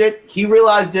realized it. He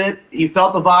realized it. He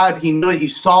felt the vibe. He knew it. He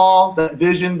saw that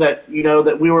vision that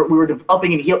that we were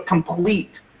developing, and he helped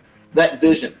complete that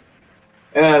vision.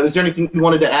 Is there anything you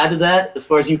wanted to add to that as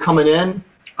far as you coming in?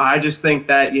 I just think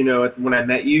that, when I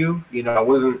met you, I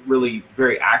wasn't really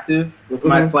very active with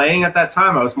my playing at that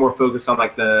time. I was more focused on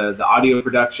like the audio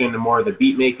production and more of the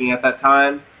beat making at that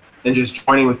time. And just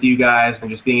joining with you guys and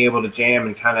just being able to jam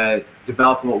and kind of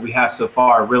developing what we have so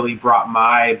far really brought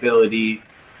my ability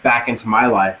back into my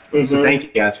life. So thank you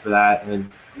guys for that.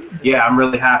 And yeah, I'm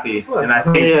really happy. And I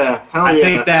think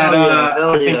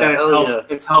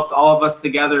it's helped all of us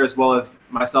together as well as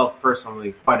myself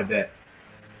personally quite a bit.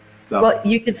 So. Well,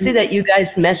 you could see that you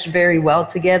guys mesh very well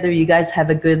together. You guys have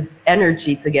a good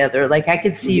energy together. Like, I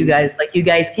could see you guys, like, you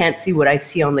guys can't see what I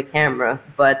see on the camera,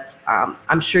 but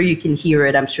I'm sure you can hear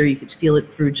it. I'm sure you could feel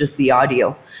it through just the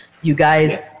audio. You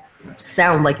guys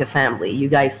sound like a family. You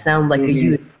guys sound like a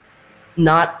unit.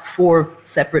 Not 4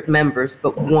 separate members,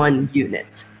 but one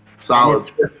unit. Solid. And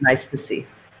it's really nice to see.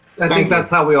 I think that's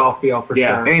how we all feel for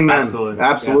sure. Amen.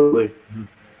 Absolutely. Yeah.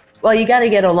 Well, you got to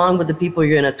get along with the people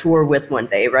you're going to tour with one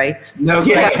day, right? No,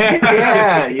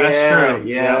 Yeah. That's true.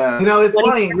 Yeah. You know, it's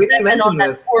funny. We didn't mention on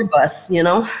that this. tour bus, you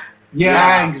know?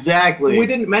 Yeah, exactly. We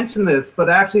didn't mention this, but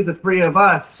actually the 3 of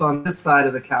us on this side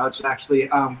of the couch, actually,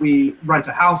 we rent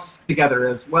a house together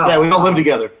as well. Yeah, we all live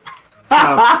together. So,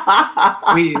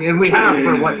 we have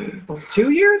for what, 2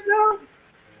 years now?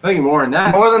 I think more than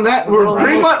that. More than that, we're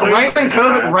pretty much right when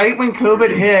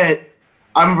COVID hit.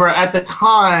 I remember at the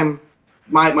time,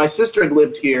 my sister had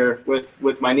lived here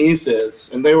with my nieces,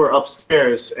 and they were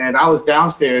upstairs, and I was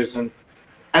downstairs. And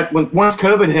once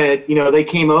COVID hit, you know, they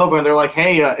came over and they're like,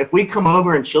 "Hey, if we come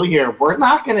over and chill here, we're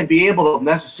not going to be able to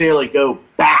necessarily go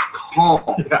back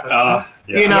home."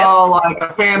 You know, like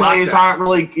our families aren't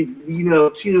really, you know,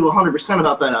 too 100%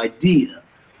 about that idea.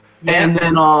 Yeah. And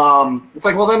then it's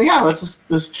like, well, then yeah, let's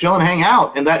just chill and hang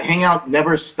out, and that hangout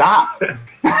never stopped. They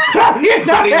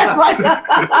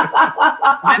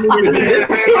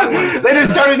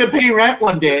just started to pay rent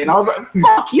one day, and I was like,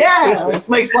 fuck yeah, this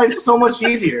makes life so much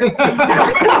easier. Moved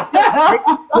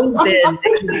in.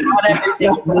 Not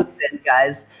everything moved in,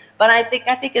 guys. But I think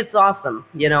it's awesome,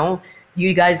 you know.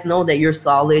 You guys know that you're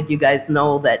solid. You guys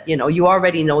know that, you know, you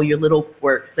already know your little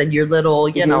quirks and your little,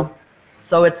 you know.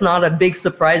 So it's not a big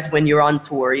surprise when you're on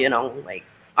tour, you know, like,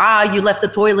 you left the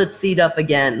toilet seat up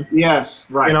again. Yes,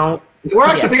 right. You know,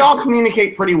 we all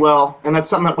communicate pretty well, and that's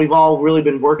something that we've all really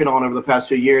been working on over the past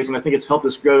few years, and I think it's helped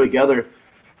us grow together.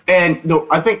 And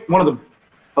I think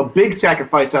a big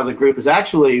sacrifice out of the group is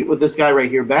actually with this guy right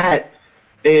here, Matt,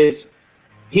 is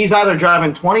he's either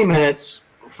driving 20 minutes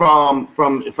from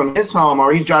his home,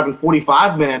 or he's driving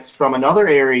 45 minutes from another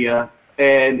area,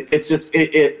 and it's just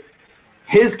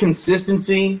his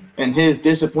consistency and his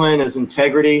discipline, his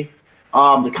integrity,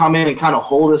 to come in and kind of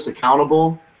hold us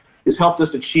accountable has helped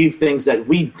us achieve things that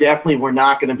we definitely were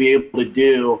not going to be able to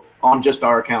do on just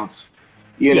our accounts,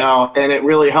 you know, and it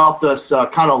really helped us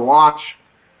kind of launch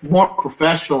more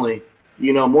professionally,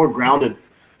 you know, more grounded,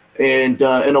 and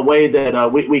in a way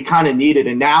that we kind of needed.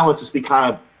 And now it's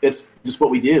just what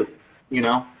we do, you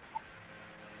know.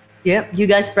 Yeah, you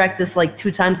guys practice like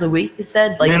 2 times a week, you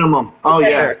said? Like minimum. Oh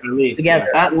yeah, at least. Together.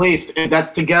 At least, and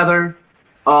that's together.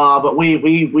 But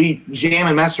we jam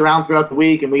and mess around throughout the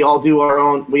week, and we all do our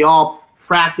own. We all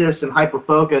practice and hyper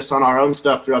focus on our own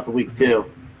stuff throughout the week too.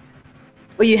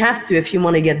 Well, you have to if you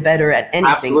want to get better at anything.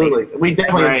 Absolutely, basically. we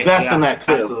definitely invest in that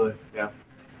too. Absolutely, yeah.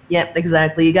 Yeah,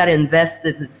 exactly. You got to invest.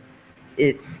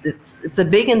 It's a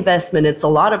big investment. It's a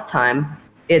lot of time.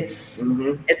 It's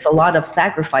a lot of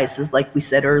sacrifices, like we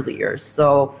said earlier.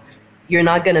 So you're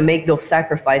not going to make those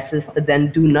sacrifices to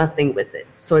then do nothing with it.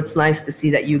 So it's nice to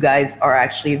see that you guys are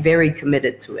actually very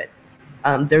committed to it.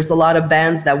 There's a lot of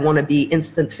bands that want to be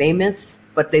instant famous,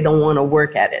 but they don't want to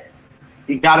work at it.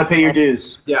 You got to pay your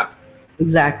dues. Yeah.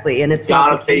 Exactly. And it's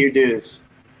got to pay your dues.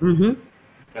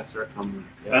 That's right.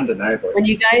 Undeniably. When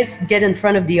you guys get in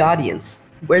front of the audience,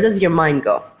 where does your mind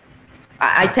go?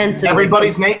 I tend to...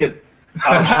 Everybody's naked.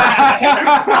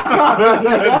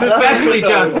 Especially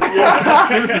just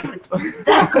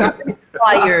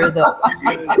fire though.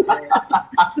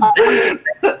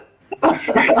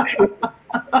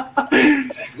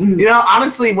 You know,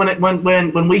 honestly,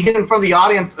 when we get in front of the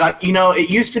audience, you know, it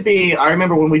used to be. I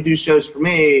remember when we do shows for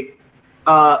me,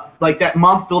 like that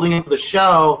month building into the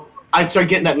show, I'd start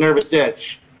getting that nervous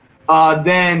itch.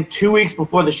 Then 2 weeks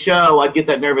before the show, I'd get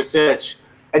that nervous itch,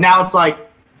 and now it's like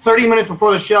 30 minutes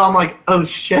before the show, I'm like, oh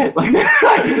shit, like,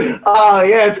 oh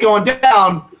yeah, it's going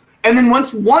down. And then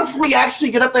once we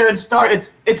actually get up there and start,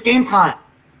 it's game time.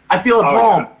 I feel at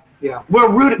home. Yeah.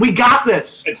 We're rooted. We got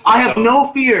this. I have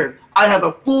no fear. I have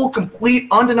a full, complete,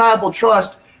 undeniable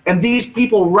trust in these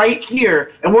people right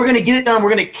here, and we're gonna get it done.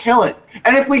 We're gonna kill it.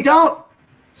 And if we don't,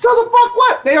 so the fuck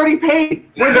what? They already paid.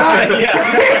 We're done.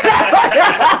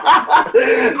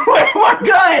 We're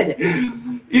good.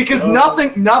 Because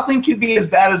nothing can be as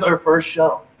bad as our first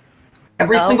show.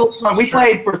 Every single song, we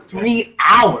played for 3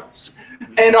 hours.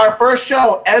 And our first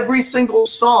show, every single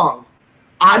song,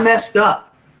 I messed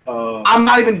up. I'm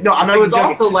not even It was joking.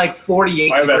 also like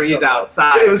 48 degrees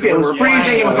outside. It was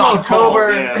freezing. It was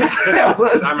October. Yeah.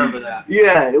 I remember that.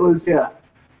 Yeah, it was, Yeah,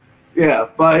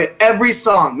 but every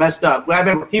song messed up. I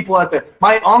remember people out there.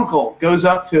 My uncle goes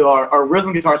up to our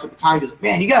rhythm guitarist at the time and goes,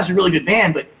 man, you guys are a really good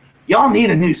band, but y'all need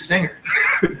a new singer.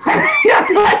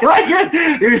 like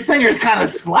your singer's kind of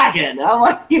slacking. I'm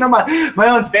like, you know, my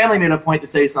own family made a point to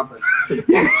say something.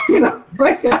 You know,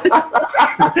 like,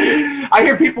 I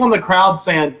hear people in the crowd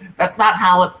saying, "That's not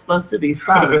how it's supposed to be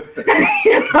sung."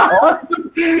 You know?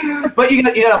 But you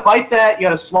gotta bite that. You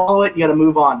gotta swallow it. You gotta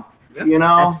move on. Yeah. You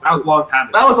know, That was a long time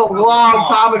ago. that was a long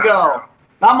time ago.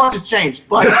 Not much has changed,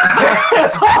 but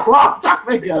it's a long time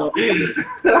ago.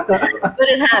 But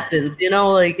it happens, you know,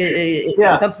 like it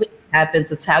completely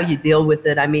happens. It's how you deal with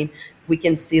it. I mean, we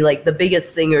can see like the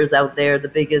biggest singers out there, the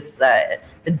biggest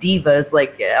divas.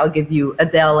 Like I'll give you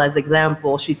Adele as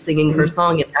example. She's singing her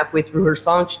song, and halfway through her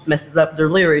song, she messes up their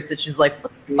lyrics, and she's like,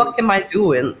 "What the fuck am I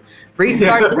doing?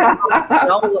 Restart the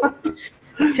song." You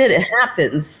know? Shit, it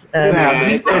happens.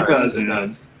 It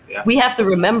does. Yeah. We have to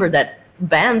remember that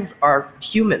bands are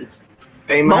humans.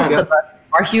 Amen. Most of us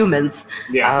are humans.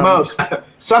 Yeah. Most.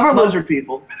 Some are lizard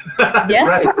people.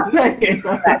 Yeah.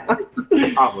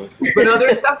 Probably. But no,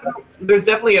 there's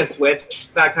definitely a switch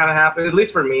that kind of happens. At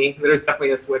least for me, there's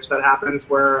definitely a switch that happens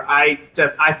where I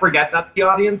forget that the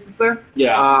audience is there.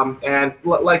 Yeah. And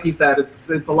like you said, it's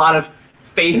a lot of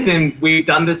faith in we've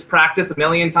done this practice a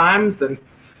million times, and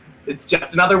it's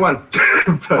just another one.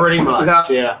 Pretty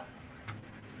much. Yeah.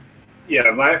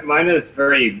 Yeah, mine is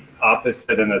very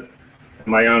opposite in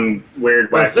my own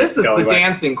weird way. Well, this is the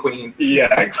dancing queen.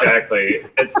 Yeah, exactly.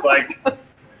 It's like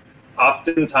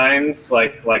oftentimes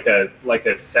like a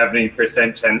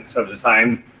 70% chance of the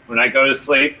time when I go to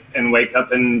sleep and wake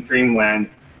up in dreamland,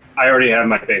 I already have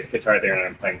my bass guitar there and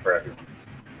I'm playing for everyone.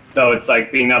 So it's like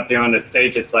being up there on the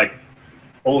stage. It's like,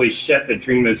 holy shit, the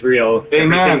dream is real.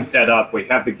 Amen. Everything's set up. We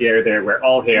have the gear there. We're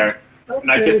all here,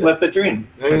 and I just live the dream.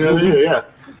 Yeah.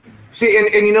 See,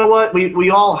 and you know what?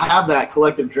 We all have that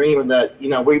collective dream of that, you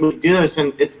know, we do this,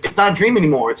 and it's not a dream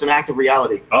anymore. It's an active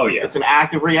reality. Oh, yeah. It's an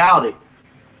active reality.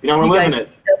 You know, we're living it.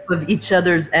 With each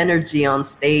other's energy on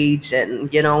stage,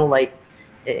 and, you know, like,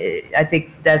 I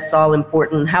think that's all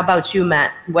important. How about you,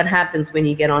 Matt? What happens when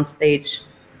you get on stage?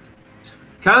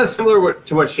 Kind of similar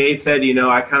to what Shay said, you know,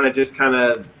 I kind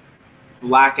of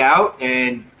black out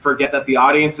and forget that the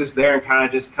audience is there and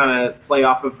kind of play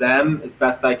off of them as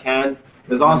best I can.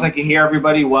 As long as I can hear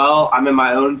everybody well, I'm in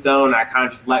my own zone. I kind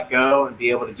of just let go and be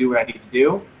able to do what I need to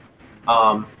do.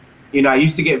 You know, I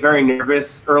used to get very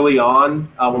nervous early on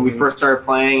when we first started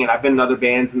playing, and I've been in other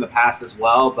bands in the past as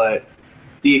well, but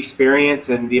the experience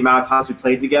and the amount of times we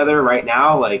played together right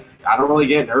now, like, I don't really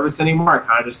get nervous anymore. I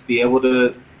kind of just be able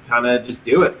to kind of just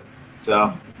do it.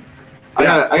 So I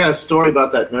got a story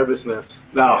about that nervousness.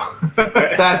 no.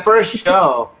 That first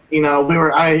show, you know,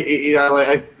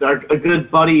 a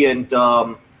good buddy and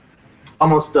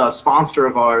almost a sponsor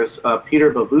of ours,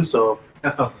 Peter Babuso.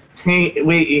 Oh.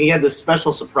 He had this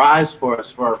special surprise for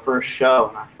us for our first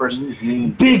show, our first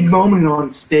big moment on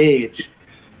stage.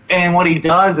 And what he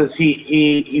does is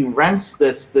he rents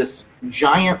this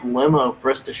giant limo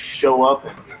for us to show up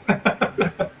in.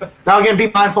 Now again, be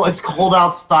mindful. It's cold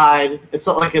outside. It's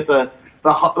not like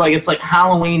it's like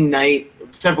Halloween night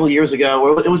several years ago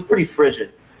where it was pretty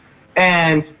frigid,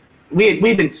 and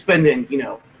we've been spending, you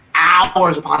know,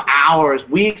 hours upon hours,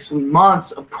 weeks and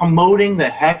months of promoting the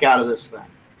heck out of this thing.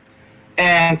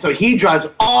 And so he drives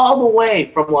all the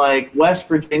way from like West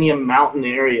Virginia mountain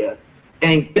area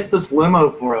and gets this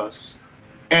limo for us.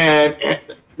 And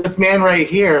this man right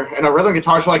here and our rhythm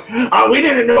guitars are like, "Oh, we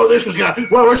didn't know this was gonna.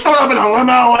 Well, we're showing up in a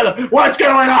limo. What's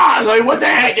going on? Like, what the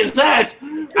heck is this?"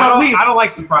 I don't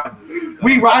like surprises.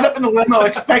 We ride up in the limo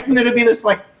expecting there to be this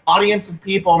like audience of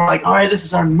people, and we're like, "All right, this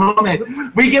is our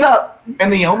moment." We get up, and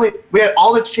we had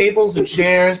all the tables and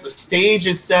chairs. The stage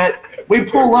is set. We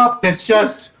pull up, and it's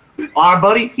just our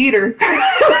buddy Peter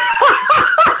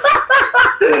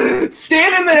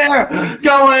standing there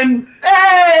going,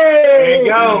 "Hey, there you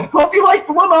go. Hope you like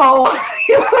the limo."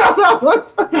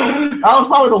 That was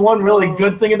probably the one really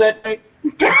good thing of that night.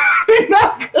 We've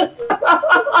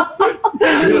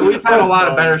had a lot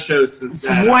of better shows since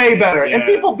then. Way better. Yeah. And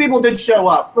people did show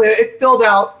up. It filled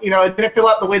out, you know, it didn't fill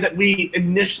out the way that we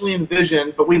initially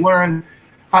envisioned, but we learned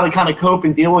how to kind of cope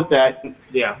and deal with that.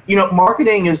 Yeah. You know,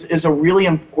 marketing is a really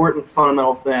important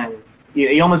fundamental thing.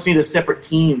 You almost need a separate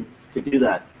team to do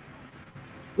that.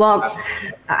 Well,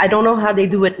 I don't know how they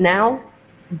do it now,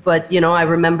 but, you know, I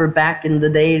remember back in the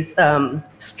days,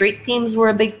 street teams were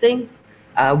a big thing,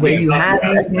 where you had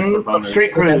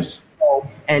street crews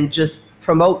and just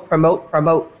promote.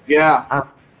 Yeah.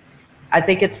 I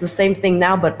think it's the same thing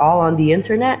now, but all on the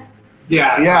internet.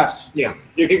 Yeah. Yes. Yeah.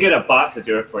 You could get a bot to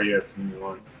do it for you if you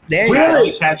want. There you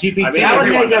Really? go. ChatGPT. I mean, That would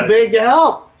everyone make a does. big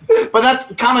help. But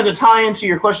that's kind of to tie into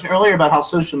your question earlier about how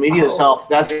social media has helped.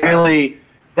 That's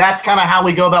kind of how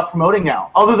we go about promoting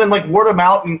now. Other than like word of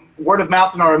mouth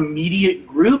in our immediate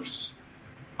groups,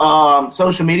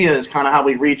 social media is kind of how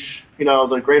we reach,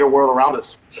 the greater world around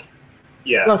us.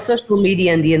 Yeah. Well, social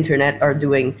media and the internet are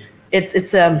doing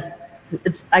it's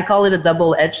I call it a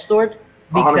double-edged sword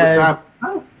because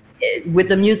 100%. with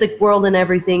the music world and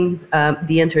everything,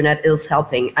 the internet is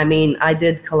helping. I mean, I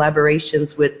did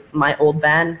collaborations with my old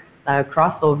band,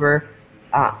 Crossover.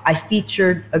 I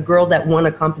featured a girl that won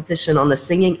a competition on the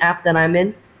singing app that I'm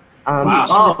in. Wow.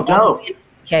 She was dope. in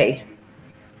the UK.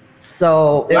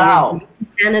 So it was me in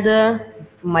Canada,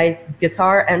 my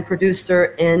guitar and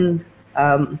producer in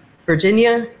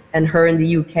Virginia, and her in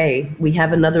the UK. We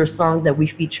have another song that we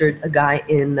featured a guy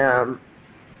in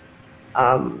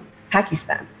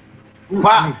Pakistan.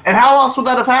 Wow. And how else would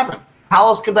that have happened? How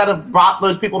else could that have brought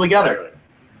those people together?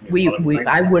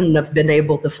 I wouldn't have been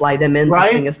able to fly them in to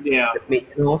sing a song with me,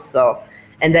 So,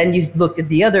 and then you look at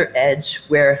the other edge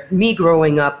where me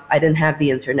growing up, I didn't have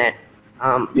the internet.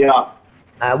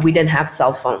 We didn't have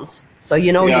cell phones. So,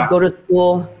 you'd go to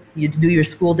school, you'd do your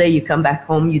school day, you come back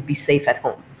home, you'd be safe at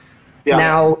home. Yeah.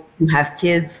 Now you have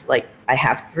kids, like I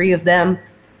have 3 of them.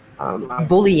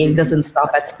 Bullying doesn't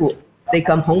stop at school. They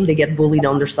come home, they get bullied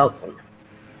on their cell phone.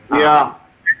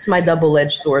 That's my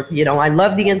double-edged sword. I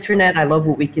love the internet. I love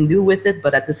what we can do with it,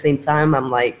 but at the same time,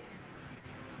 I'm like,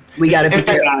 we got to be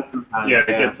careful sometimes. Yeah, it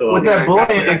gets a little with that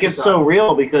bullying, it gets so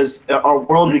real because our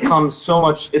world becomes so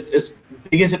much. It's as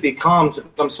big as it becomes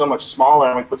so much smaller,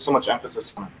 and we put so much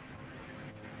emphasis on it.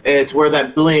 It's where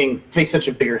that bullying takes such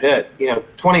a bigger hit.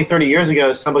 20, 30 years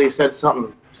ago, somebody said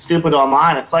something stupid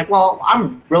online. It's like, well,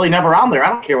 I'm really never on there. I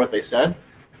don't care what they said.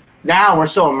 Now we're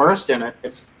so immersed in it,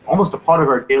 it's almost a part of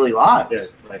our daily lives. Yeah,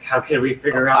 it's like, how can we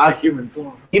figure out the human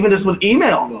form? Even just with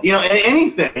email,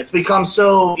 anything. It's become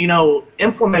so,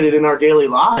 implemented in our daily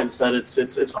lives that it's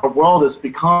our world has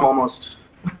become almost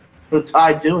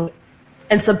tied to it.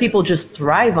 And some people just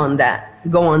thrive on that.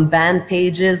 Go on band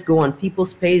pages, go on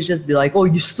people's pages, be like, "Oh,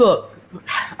 you suck."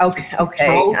 Okay.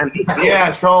 Trolls?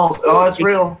 Yeah, trolls. Oh, it's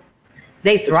real.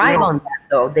 They thrive on that,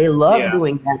 though. They love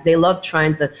doing that. They love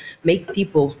trying to make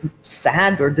people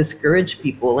sad or discourage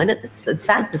people, and it's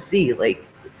sad to see. Like,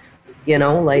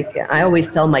 I always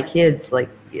tell my kids, like,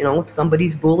 if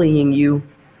somebody's bullying you,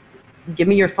 give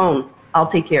me your phone. I'll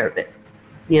take care of it.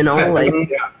 You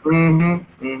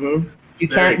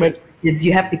can't let kids.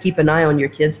 You have to keep an eye on your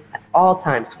kids at all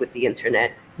times with the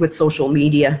internet, with social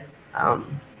media.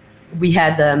 We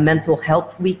had a mental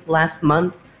health week last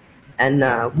month. And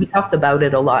we talked about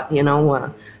it a lot.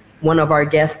 One of our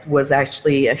guests was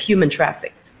actually human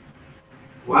trafficked.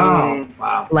 Wow.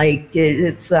 Like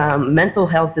it's mental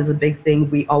health is a big thing.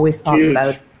 We always talk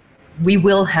about. We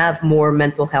will have more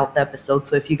mental health episodes.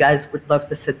 So if you guys would love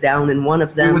to sit down in one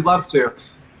of them, we would love to.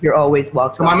 You're always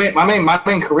welcome. So my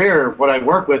main career, what I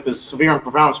work with is severe and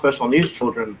profound special needs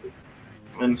children,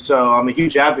 and so I'm a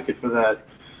huge advocate for that.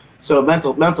 So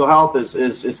mental health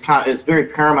is very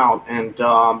paramount,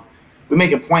 and we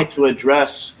make a point to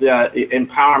address the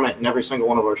empowerment in every single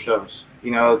one of our shows.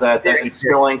 That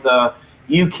instilling that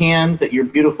you're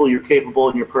beautiful, you're capable,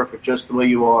 and you're perfect just the way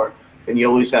you are, and you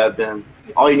always have been.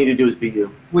 All you need to do is be you.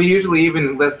 We usually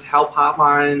even list help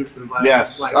hotlines and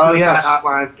suicide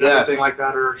hotlines and everything like that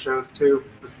at our shows too,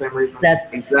 for the same reason.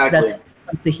 That's something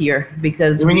to hear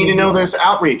because we need to know there's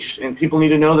outreach, and people need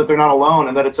to know that they're not alone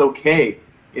and that it's okay.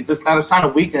 It's just not a sign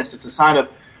of weakness. It's a sign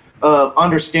of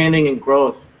understanding and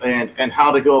growth and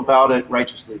how to go about it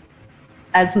righteously.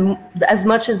 As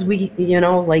much as we,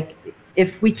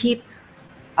 if we keep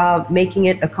making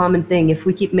it a common thing, if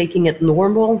we keep making it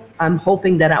normal, I'm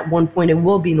hoping that at one point it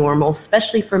will be normal,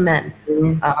 especially for men.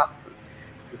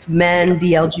 Men,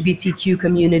 the LGBTQ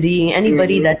community,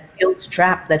 anybody that feels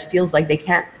trapped, that feels like they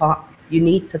can't talk, you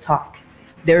need to talk.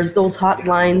 There's those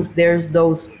hotlines, there's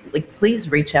those, please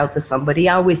reach out to somebody.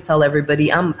 I always tell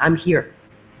everybody, I'm here.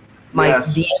 My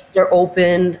DMs are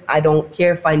open. I don't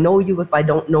care if I know you, if I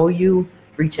don't know you,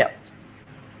 reach out.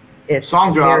 It's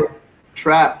song drop,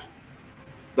 Trapped.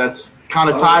 That's kind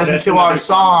of ties into our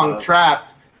song,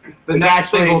 Trapped. The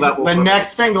next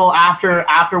single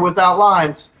after Without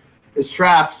Lines is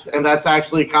Trapped, and that's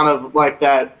actually kind of like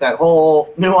that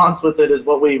whole nuance with it is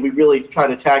what we really try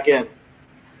to tack in.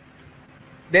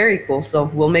 Very cool. So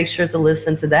we'll make sure to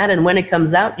listen to that, and when it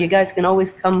comes out, you guys can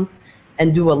always come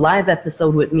and do a live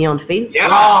episode with me on Facebook. Yeah.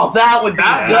 Oh, that would be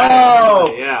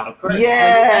dope. Yeah, of course.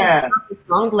 Yeah.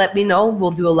 Let me know.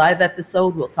 We'll do a live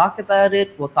episode. We'll talk about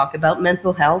it. We'll talk about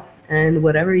mental health and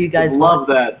whatever you guys want.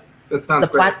 Love that. That sounds great. The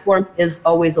platform is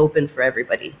always open for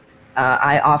everybody.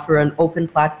 I offer an open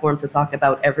platform to talk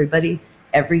about everybody,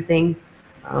 everything.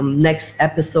 Next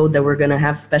episode that we're going to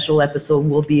have, special episode,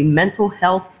 will be mental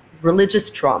health,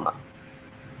 religious trauma.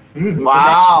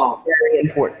 Wow. So very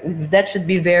important. That should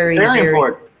be very, Very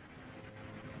important.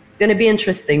 It's going to be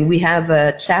interesting. We have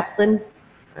a chaplain.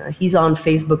 He's on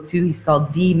Facebook too. He's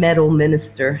called The Metal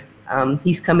Minister.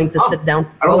 He's coming to sit down.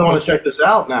 I really want to check this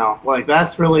out now. Like,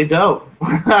 that's really dope.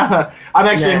 I'm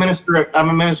actually a minister. I'm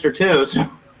a minister too. So.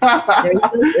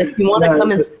 If you want to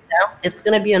come and sit down, it's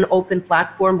going to be an open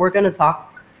platform. We're going to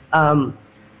talk.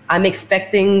 I'm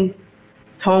expecting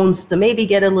tones to maybe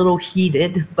get a little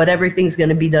heated, but everything's going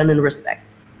to be done in respect.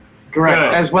 Correct.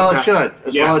 Good. As well it should.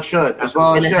 As well it should. As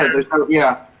well it should. There's no,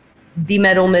 yeah. The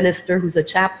Metal Minister, who's a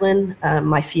chaplain.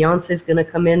 My fiance is going to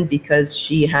come in because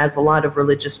she has a lot of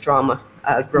religious trauma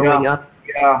growing up.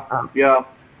 Yeah.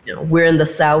 You know, we're in the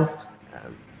South.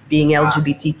 Being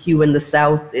LGBTQ in the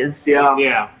South is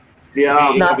Yeah.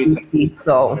 not easy.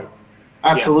 So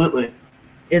Absolutely.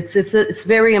 it's a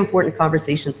very important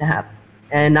conversation to have,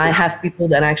 and I have people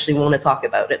that actually want to talk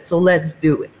about it. So let's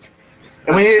do it.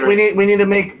 And we need to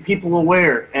make people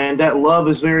aware, and that love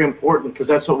is very important because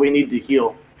that's what we need to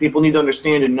heal. People need to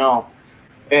understand and know,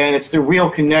 and it's the real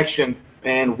connection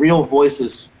and real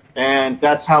voices, and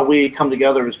that's how we come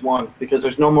together as one. Because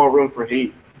there's no more room for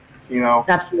hate. You know,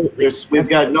 Absolutely. We've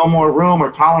got no more room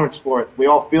or tolerance for it. We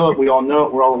all feel it. We all know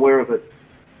it. We're all aware of it.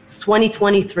 It's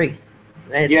 2023.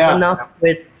 It's enough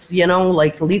with,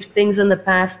 like, leave things in the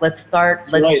past. Let's start.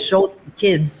 Let's show the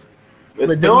kids.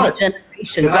 Let's the do new it.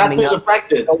 generation Because that's coming who's up.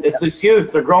 affected. It's this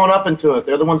youth. They're growing up into it.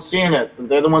 They're the ones seeing it.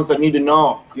 They're the ones that need to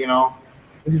know. You know.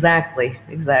 Exactly.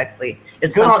 It's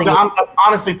Good something. I'm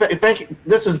honestly, thank you.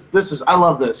 This is. I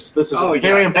love this. This is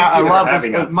very important. I Thank you for love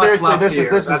having this. us. Seriously,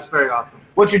 this That's is very awesome.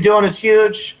 what you're doing is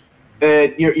huge.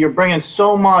 You're bringing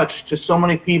so much to so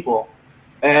many people,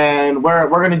 and we're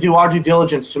going to do our due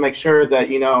diligence to make sure that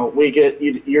we get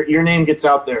your name gets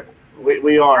out there.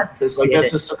 We are, because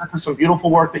this is some beautiful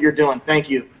work that you're doing. Thank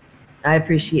you. I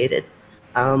appreciate it.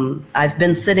 I've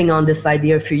been sitting on this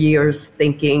idea for years,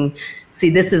 thinking, see,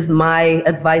 this is my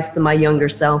advice to my younger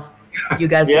self. You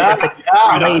guys will get the question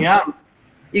later.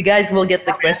 You guys will get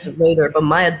the question later, but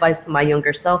my advice to my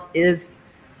younger self is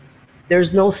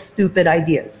there's no stupid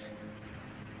ideas.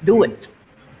 Do it.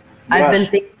 I've been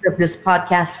thinking of this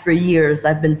podcast for years.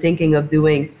 I've been thinking of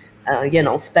doing,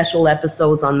 special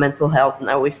episodes on mental health, and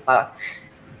I always thought,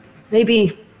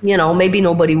 maybe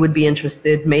nobody would be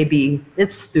interested. Maybe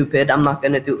it's stupid. I'm not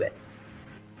going to do it.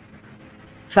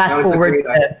 Fast forward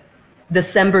to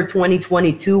December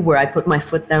 2022, where I put my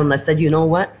foot down and I said, you know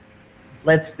what?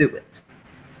 Let's do it.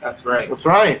 That's right. That's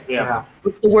right. Yeah.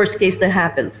 What's the worst case that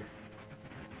happens?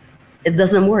 It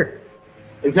doesn't work.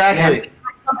 Exactly. And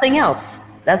something else.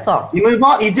 That's all. You move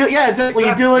on. You do. Yeah, exactly.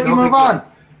 You do it. You move on.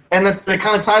 And that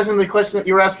kind of ties into the question that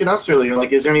you were asking us earlier.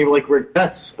 Like, is there any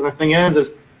regrets? And the thing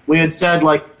is we had said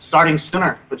starting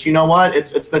sooner, but you know what?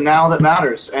 It's the now that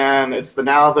matters, and it's the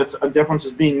now that a difference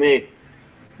is being made.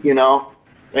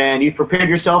 And you've prepared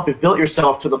yourself. You've built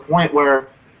yourself to the point where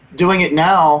doing it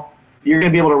now, you're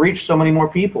going to be able to reach so many more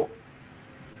people.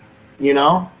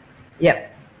 Yeah,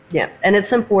 and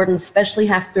it's important, especially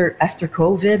after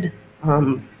COVID.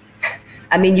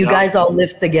 You guys all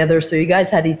lived together, so you guys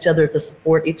had each other to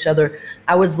support each other.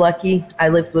 I was lucky. I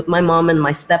lived with my mom and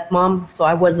my stepmom, so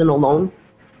I wasn't alone.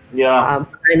 Yeah.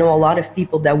 I know a lot of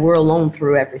people that were alone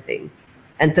through everything.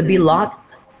 And to be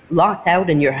locked out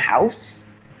in your house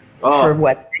for,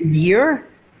 a year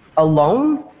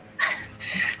alone,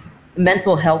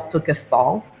 mental health took a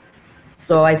fall.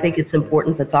 So I think it's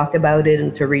important to talk about it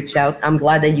and to reach out. I'm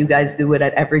glad that you guys do it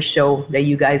at every show, that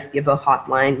you guys give a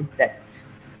hotline, that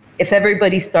if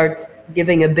everybody starts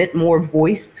giving a bit more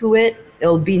voice to it,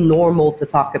 it'll be normal to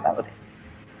talk about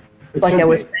it. Like I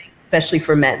was saying, especially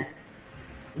for men.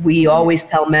 We always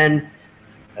tell men,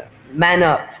 man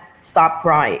up, stop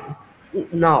crying.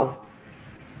 No.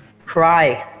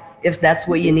 Cry. If that's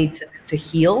what you need to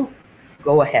heal,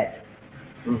 go ahead.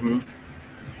 Mm-hmm.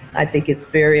 I think it's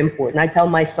very important. I tell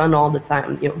my son all the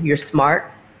time, you're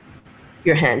smart,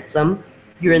 you're handsome,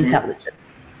 you're intelligent.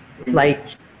 Like,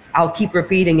 I'll keep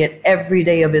repeating it every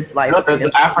day of his life.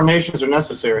 Affirmations are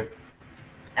necessary.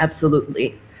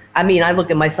 Absolutely. I look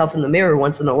at myself in the mirror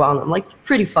once in a while and I'm like,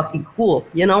 pretty fucking cool.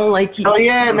 Oh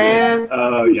yeah, man.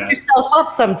 Boost yourself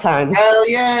up sometimes. Hell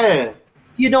yeah. If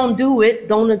you don't do it,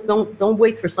 don't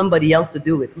wait for somebody else to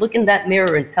do it. Look in that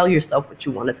mirror and tell yourself what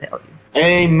you want to tell you.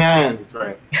 Amen. That's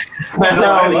right.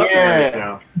 Hell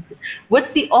yeah.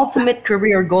 What's the ultimate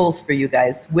career goals for you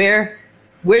guys? Where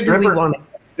do we Stripper. want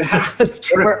to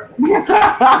Stripper.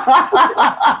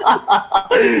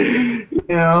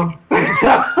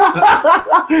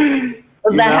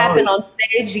 Does that happen on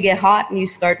stage? You get hot and you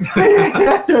start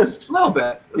just A little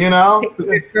bit. you know. taking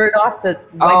your shirt off to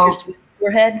wipe your sweat on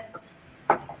your head?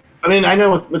 I mean, I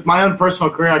know with my own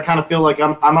personal career, I kind of feel like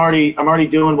I'm already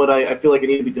doing what I feel like I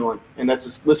need to be doing, and that's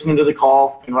just listening to the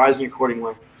call and rising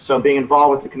accordingly. So being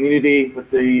involved with the community,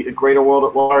 with the greater world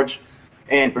at large,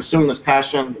 and pursuing this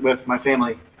passion with my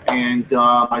family. And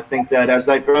I think that as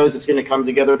that grows, it's going to come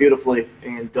together beautifully.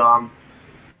 And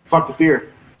fuck the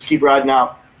fear. Let's keep riding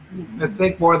out. I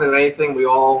think more than anything, we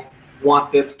all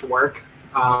want this to work.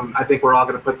 I think we're all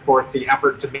going to put forth the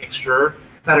effort to make sure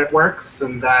that it works,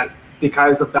 and that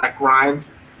because of that grind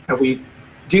that we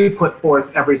do put forth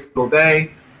every single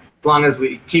day, as long as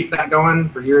we keep that going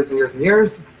for years and years and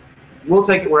years, we'll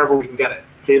take it wherever we can get it.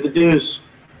 Pay the dues.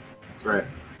 That's right.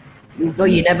 Well,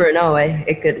 you never know.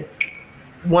 It could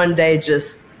one day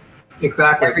just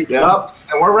Exactly. everything. Yep.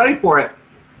 And we're ready for it.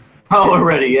 Oh, we're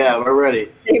ready. Yeah, we're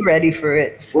ready. Stay ready for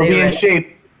it. We'll Stay be in ready.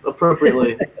 shape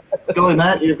appropriately. Scully,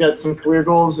 Matt, you've got some career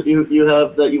goals that you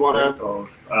have that you want to. Goals.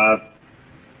 I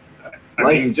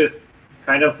mean, just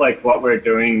kind of like what we're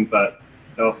doing, but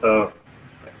also,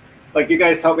 like, you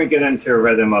guys help me get into a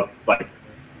rhythm of like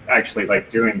actually like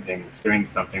doing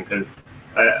something, because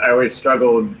I always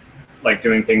struggled like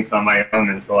doing things on my own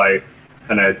until I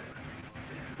kind of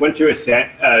went to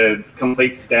a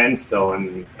complete standstill,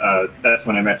 and that's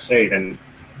when I met Shade, and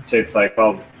Shade's like,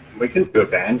 well, we can do a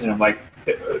band, and I'm like,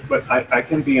 but I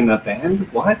can be in a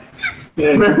band? What?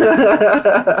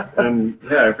 And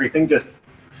yeah, everything just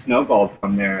snowballed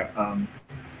from there.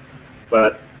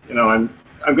 But you know, I'm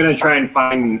gonna try and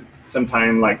find some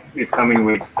time, like these coming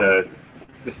weeks, to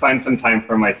just find some time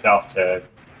for myself to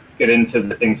get into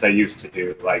the things I used to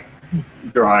do, like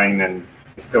drawing and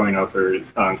just going over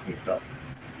songs and stuff.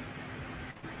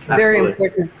 Very Absolutely.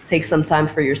 important to take some time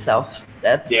for yourself.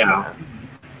 That's Yeah.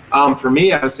 For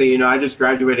me, I would say, I just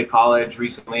graduated college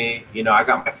recently. I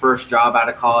got my first job out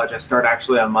of college. I start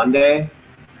actually on Monday.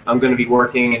 I'm going to be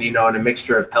working in a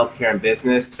mixture of healthcare and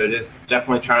business. So just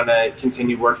definitely trying to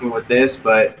continue working with this,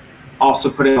 but also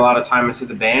putting a lot of time into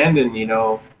the band, and,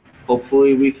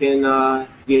 hopefully we can,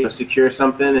 secure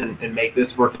something and make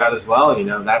this work out as well.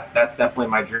 That's definitely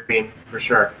my dream for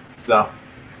sure. So.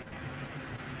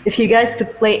 If you guys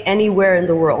could play anywhere in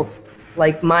the world,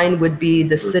 like mine would be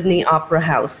the Sydney Opera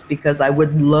House, because I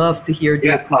would love to hear the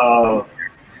acoustic.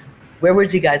 Where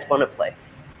would you guys want to play?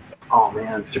 Oh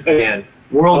man, Japan.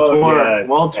 World tour, yeah.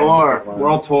 world tour.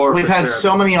 World tour. We've for had sure.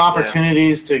 so many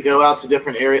opportunities to go out to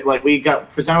different areas. Like we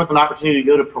got presented with an opportunity to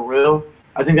go to Peru.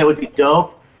 I think that would be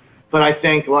dope. But I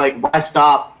think, like, why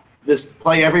stop? Just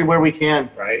play everywhere we can.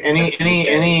 Right.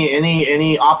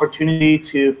 Any opportunity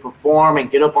to perform and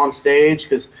get up on stage,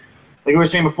 because like we were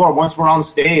saying before, once we're on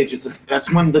stage, that's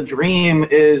when the dream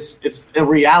it's a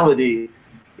reality.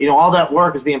 All that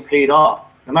work is being paid off.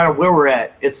 No matter where we're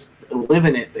at, it's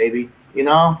living it, baby.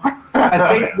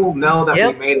 I think we'll know that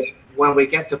Yep. we made it when we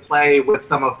get to play with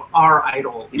some of our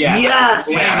idols. Yes.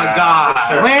 Lamb of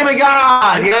God. Lamb of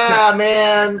God. Yeah,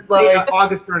 man. Like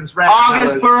August Burns Red.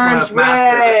 August was Burns one of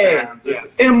my favorite Red. bands, yes.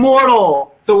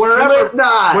 Immortal. So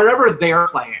Slipknot. wherever they're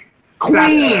playing,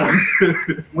 Queen.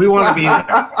 we want to be there.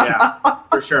 Yeah,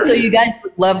 for sure. So you guys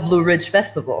would love Blue Ridge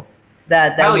Festival.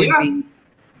 That Hell would yeah. be.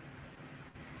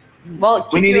 Well,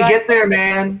 We keep need your to eyes get there,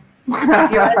 man.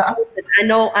 keep your eyes open.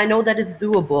 I know that it's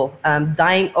doable.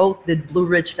 Dying Oath did Blue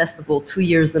Ridge Festival 2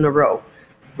 years in a row.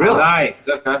 Real nice.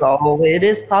 Okay. So it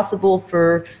is possible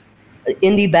for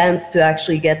indie bands to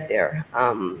actually get there.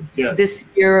 Yeah. This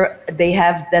year they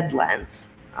have Deadlands.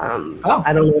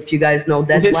 I don't know if you guys know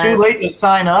Is it too Deadlands. late to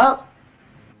sign up?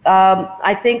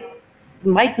 I think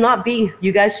might not be.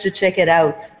 You guys should check it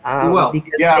out. will.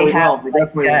 Because Yeah, they we have will. We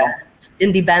definitely will.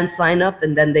 indie bands sign up,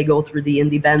 and then they go through the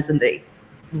indie bands and they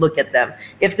look at them.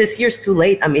 If this year's too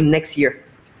late, I mean next year.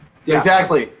 Yeah.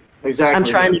 Exactly. I'm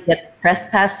trying to get press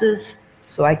passes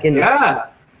so I can Yeah.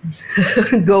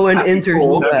 go and That'd be interview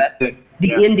cool. the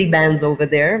indie bands over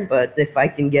there. But if I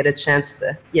can get a chance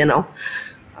to,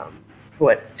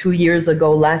 2 years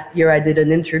ago, last year, I did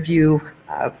an interview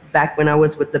back when I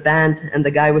was with the band, and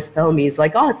the guy was telling me, he's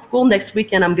like, oh, it's cool, next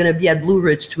weekend I'm going to be at Blue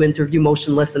Ridge to interview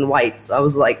Motionless in White. So I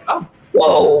was like, Oh.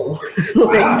 whoa.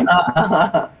 Like,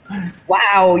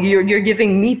 wow, you're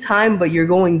giving me time, but you're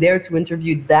going there to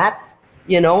interview that,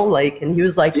 and he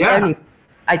was like, Yeah.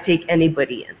 I take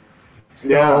anybody in. So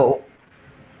Yeah.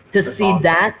 to That's see awesome.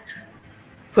 that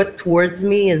put towards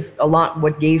me is a lot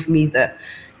what gave me the,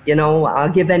 I'll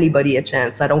give anybody a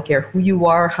chance. I don't care who you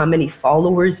are, how many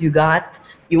followers you got.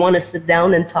 You want to sit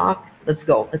down and talk? Let's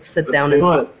go. Let's sit down and do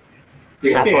talk. it.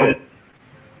 Yeah. Yeah.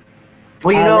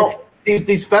 Well, let's-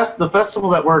 the festival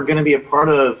that we're going to be a part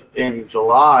of in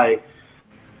July,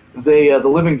 the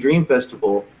Living Dream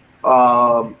Festival,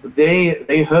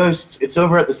 they host. It's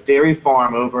over at this dairy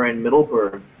farm over in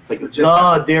Middleburg, It's like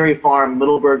the dairy farm,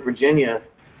 Middleburg, Virginia.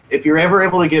 If you're ever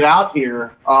able to get out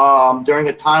here during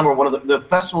a time where one of the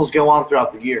festivals go on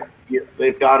throughout the year,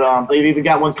 they've even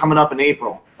got one coming up in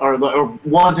April, or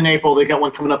was in April. They've got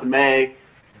one coming up in May,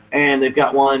 and they've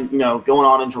got one going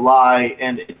on in July,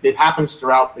 and it happens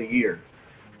throughout the year.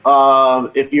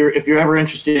 If you're ever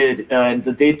interested and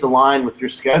the dates align with your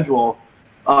schedule,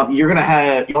 you'll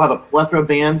have a plethora of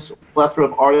bands, a plethora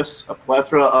of artists, a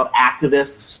plethora of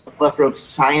activists, a plethora of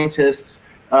scientists,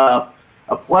 a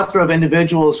plethora of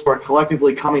individuals who are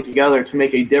collectively coming together to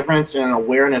make a difference and an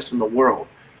awareness in the world.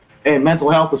 And mental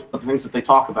health is one of the things that they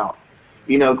talk about.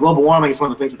 Global warming is one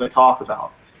of the things that they talk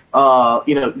about.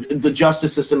 The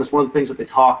justice system is one of the things that they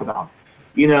talk about.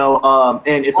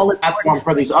 And it's a platform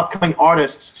for these upcoming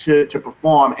artists to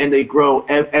perform, and they grow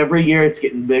every year. It's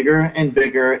getting bigger and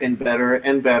bigger and better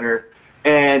and better.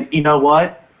 And you know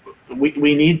what?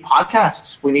 We need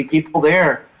podcasts. We need people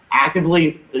there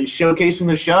actively showcasing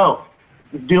the show,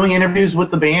 doing interviews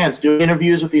with the bands, doing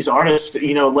interviews with these artists,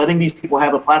 letting these people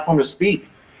have a platform to speak.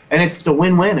 And it's a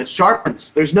win-win. It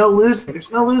sharpens. There's no losing. There's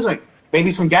no losing.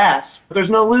 Maybe some gas, but there's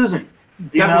no losing.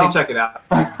 Definitely check it out.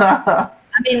 I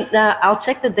mean, I'll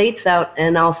check the dates out,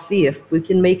 and I'll see if we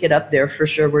can make it up there. For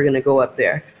sure, we're going to go up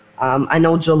there. I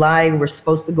know July, we're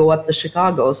supposed to go up to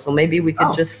Chicago, so maybe we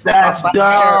could just that's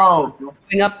dope.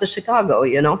 Going up to Chicago,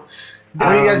 What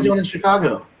are you guys doing in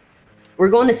Chicago? We're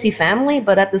going to see family,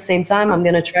 but at the same time, I'm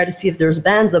going to try to see if there's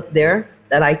bands up there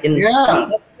that I can meet up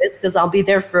with, because I'll be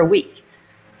there for a week.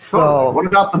 So, what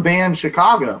about the band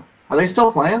Chicago? Are they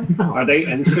still playing? Are they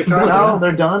in Chicago? No,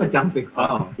 they're done. I don't think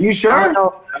so. You sure? I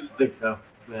don't think so.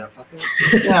 Yeah,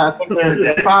 yeah, I think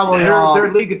they're probably all.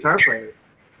 They're lead guitar players.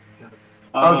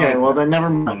 Okay, well then never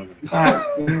mind. All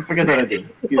right, forget that I did.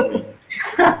 Excuse me.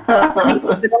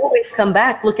 They always come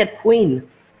back. Look at Queen.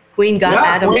 Queen got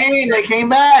Adam. Queen, they came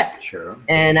back. Sure.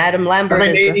 And Adam Lambert. Have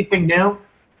they made anything new?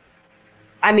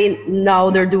 I mean, no,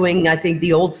 they're doing, I think,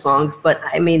 the old songs. But,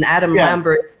 I mean, Adam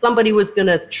Lambert, somebody was going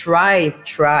to try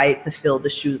to fill the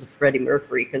shoes of Freddie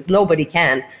Mercury, because nobody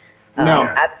can. No.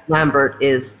 Adam Lambert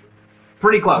is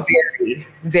pretty close. Very,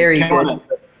 very good.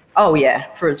 Oh,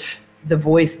 yeah. For the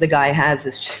voice the guy has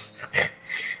is just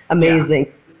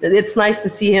amazing. Yeah. It's nice to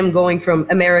see him going from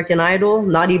American Idol,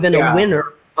 not even a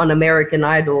winner on American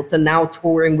Idol, to now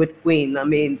touring with Queen. I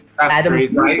mean, that's Adam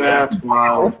crazy, right? That's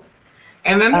wild.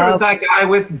 And then there was that guy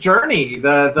with Journey,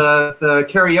 the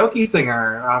karaoke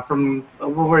singer from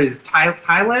where is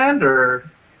Thailand or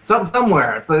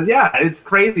somewhere. But yeah, it's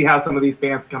crazy how some of these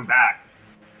bands come back.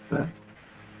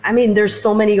 I mean, there's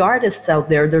so many artists out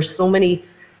there. There's so many,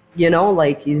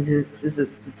 like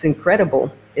it's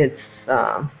incredible. It's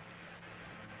and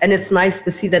it's nice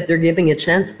to see that they're giving a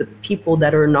chance to people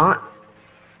that are not.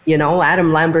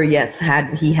 Adam Lambert, yes,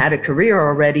 he had a career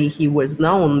already. He was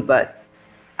known, but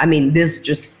I mean, this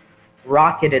just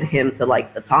rocketed him to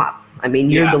like the top. I mean,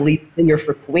 you're the lead singer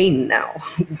for Queen now.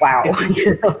 Wow.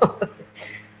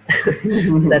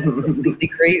 That's completely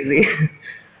crazy.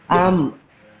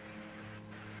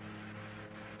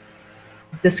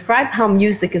 Describe how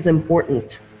music is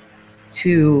important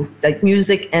to, like,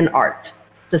 music and art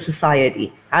to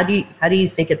society. How do you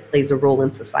think it plays a role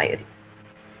in society?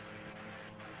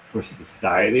 For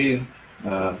society?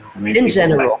 I mean, in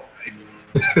general.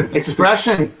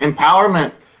 Expression,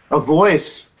 empowerment, a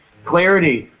voice,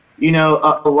 clarity,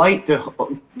 a light,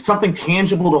 something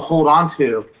tangible to hold on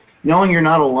to, knowing you're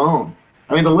not alone.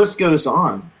 I mean, the list goes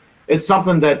on. It's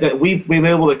something that we've been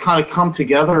able to kind of come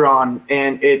together on,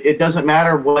 and it doesn't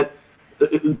matter what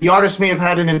the artist may have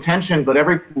had an intention, but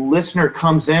every listener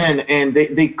comes in and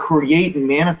they create and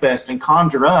manifest and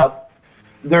conjure up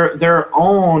their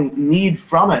own need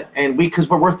from it. And because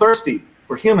we're thirsty.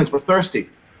 We're humans, we're thirsty.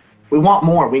 We want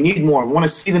more. We need more. We want to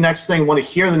see the next thing. We want to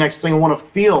hear the next thing. We want to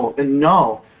feel and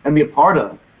know and be a part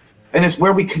of. And it's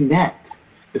where we connect.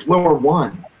 It's where we're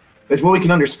one. It's where we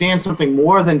can understand something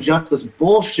more than just this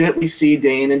bullshit we see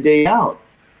day in and day out.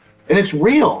 And it's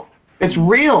real. It's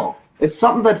real. It's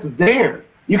something that's there.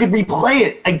 You could replay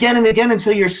it again and again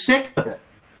until you're sick of it.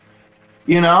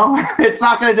 It's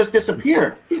not going to just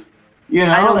disappear. And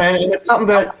it's something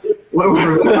that... that's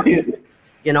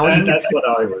what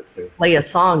I was saying. Play a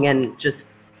song and just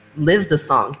live the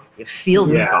song. You feel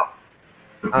the song.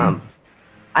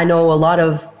 I know a lot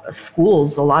of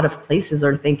schools, a lot of places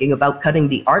are thinking about cutting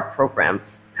the art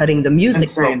programs, cutting the music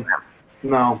program.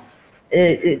 No.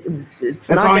 It's that's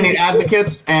not why we need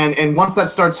advocates, and once that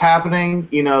starts happening,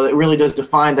 it really does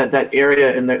define that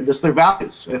area and their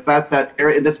values. If that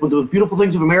area, that's one of the beautiful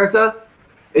things of America,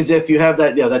 is if you have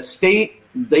that state.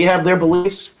 They have their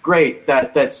beliefs, great.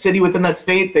 That city within that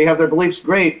state, they have their beliefs,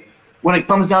 great. When it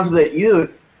comes down to that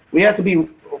youth, We have to be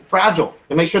fragile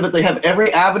and make sure that they have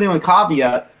every avenue and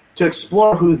caveat to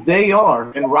explore who they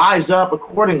are and rise up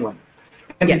accordingly.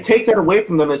 And to take that away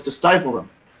from them is to stifle them.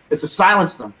 It's to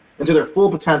silence them into their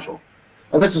full potential.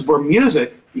 And this is where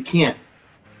music, you can't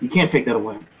take that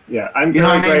away. Yeah, I'm You know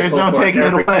what I very mean? There's grateful no for taking it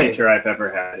every away. teacher I've ever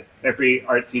had. Every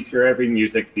art teacher, every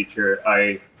music teacher.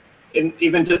 And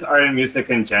even just art and music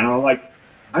in general, like,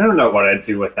 I don't know what I'd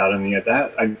do without any of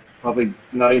that. I'd probably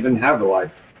not even have a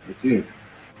life. Jeez.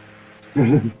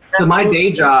 So my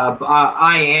day job,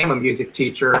 I am a music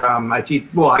teacher. I teach.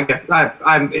 Well, I guess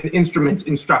I'm an instrument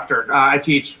instructor. I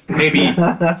teach maybe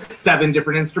 7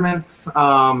 different instruments.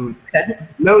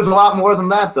 Knows a lot more than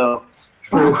that, though.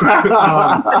 True.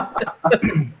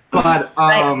 But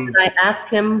Can I ask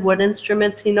him what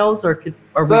instruments he knows, or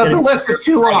are we The gonna list is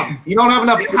too long. You don't have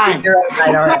enough time.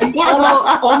 All right.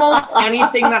 almost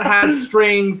anything that has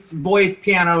strings, voice,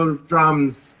 piano,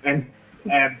 drums, and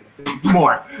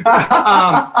more.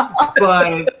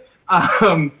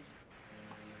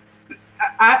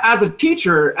 As a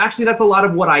teacher, actually, that's a lot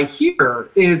of what I hear.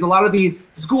 Is a lot of these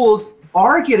schools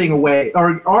are getting away,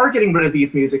 or are getting rid of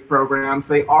these music programs.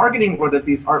 They are getting rid of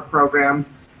these art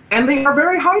programs, and they are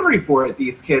very hungry for it.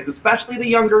 These kids, especially the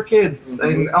younger kids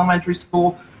in elementary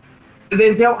school.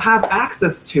 They don't have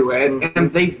access to it,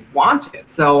 and they want it.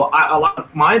 So a lot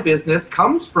of my business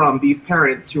comes from these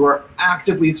parents who are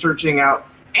actively searching out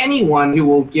anyone who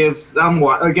will give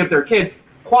their kids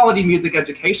quality music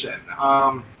education.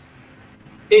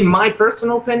 In my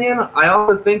personal opinion, I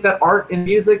also think that art and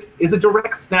music is a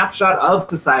direct snapshot of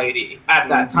society at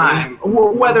that time.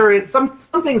 Whether it's some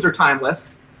things are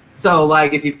timeless. So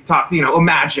like if you talk,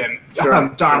 Imagine,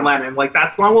 John Lennon, like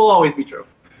that one will always be true.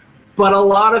 But a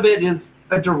lot of it is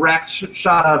a direct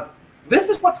shot of this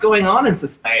is what's going on in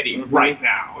society right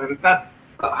now, and that's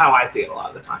how I see it a lot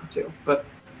of the time too. But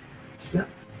yeah.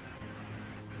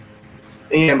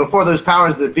 And before those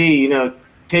powers that be,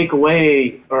 take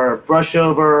away or brush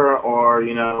over or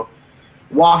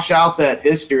wash out that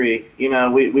history,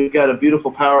 we've got a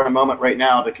beautiful power in a moment right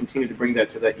now to continue to bring that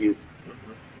to that youth,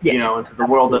 into the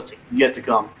world that's yet to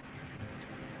come.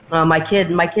 My kid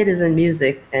is in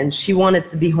music, and she wanted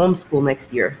to be homeschooled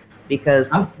next year because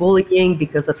of bullying,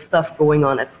 because of stuff going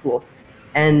on at school.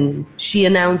 And she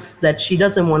announced that she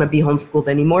doesn't want to be homeschooled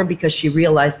anymore because she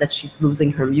realized that she's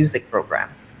losing her music program.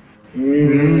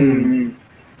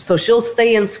 So she'll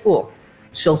stay in school.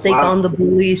 She'll take on the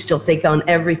bullies. She'll take on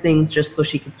everything just so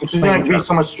she can keep She's playing going to be drums.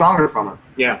 so much stronger from it.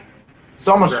 Yeah.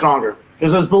 So much stronger.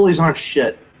 Because those bullies aren't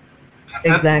shit.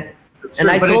 Exactly. And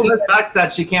I told her suck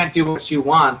that she can't do what she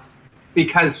wants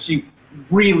because she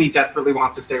really desperately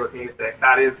wants to stay with music.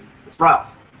 It's rough.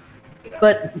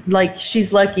 But like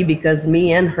she's lucky because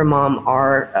me and her mom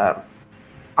are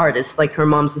artists. Like her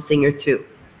mom's a singer too.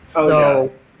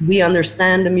 So we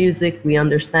understand the music. We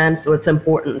understand. So it's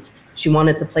important. She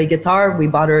wanted to play guitar. We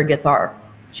bought her a guitar.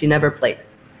 She never played.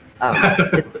 It's on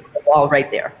the wall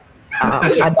right there.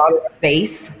 I bought her a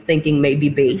bass, thinking maybe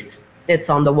bass. It's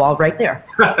on the wall right there.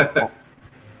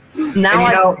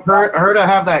 Now, her to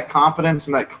have that confidence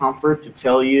and that comfort to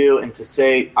tell you and to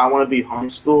say, I want to be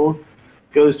homeschooled,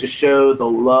 goes to show the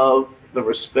love, the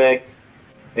respect,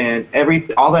 and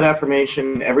all that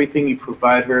affirmation, everything you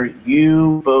provide her.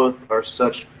 You both are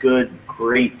such good,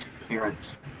 great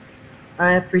parents.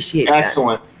 I appreciate that.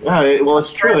 Excellent. Well,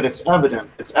 it's true, and it's evident.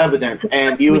 It's evident,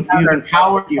 and you've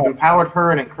empowered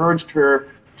her and encouraged her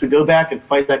to go back and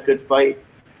fight that good fight,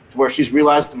 to where she's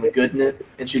realizing the good in it,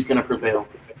 and she's going to prevail.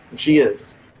 And she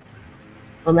is.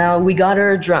 Well, now we got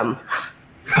her a drum.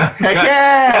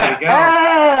 Yeah!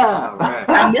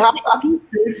 I'm missing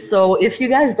pieces, so if you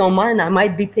guys don't mind, I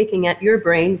might be picking at your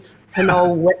brains to know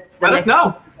what's the next piece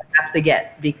I have to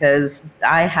get, because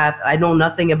I know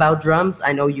nothing about drums.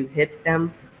 I know you hit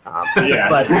them,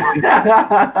 but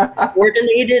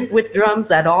coordinated with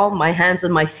drums at all. My hands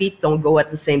and my feet don't go at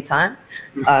the same time.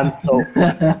 So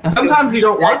sometimes you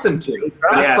don't want them to.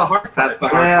 That's the hard part.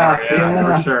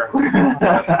 Yeah, for sure.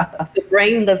 The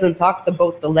brain doesn't talk to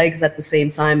both the legs at the same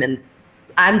time, and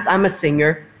I'm a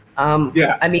singer.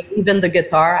 I mean, even the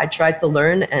guitar, I tried to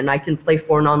learn, and I can play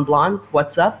Four Non-Blondes.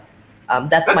 What's up?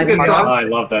 That's my part. Oh, I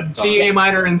love that song. G, A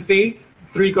minor, and C.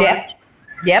 3 chords.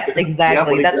 Yep,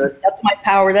 exactly. That's my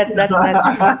power. That's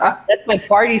my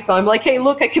party song. I'm like, hey,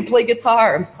 look, I can play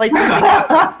guitar and play something else.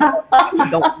 I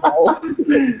don't know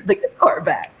the guitar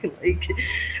back.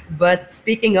 But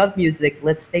speaking of music,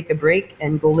 let's take a break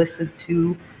and go listen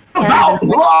to Without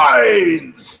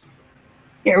Lines.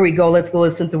 Here we go. Let's go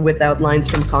listen to Without Lines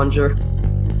from Konjur.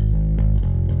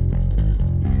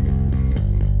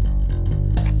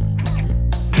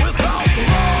 Without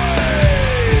Lines.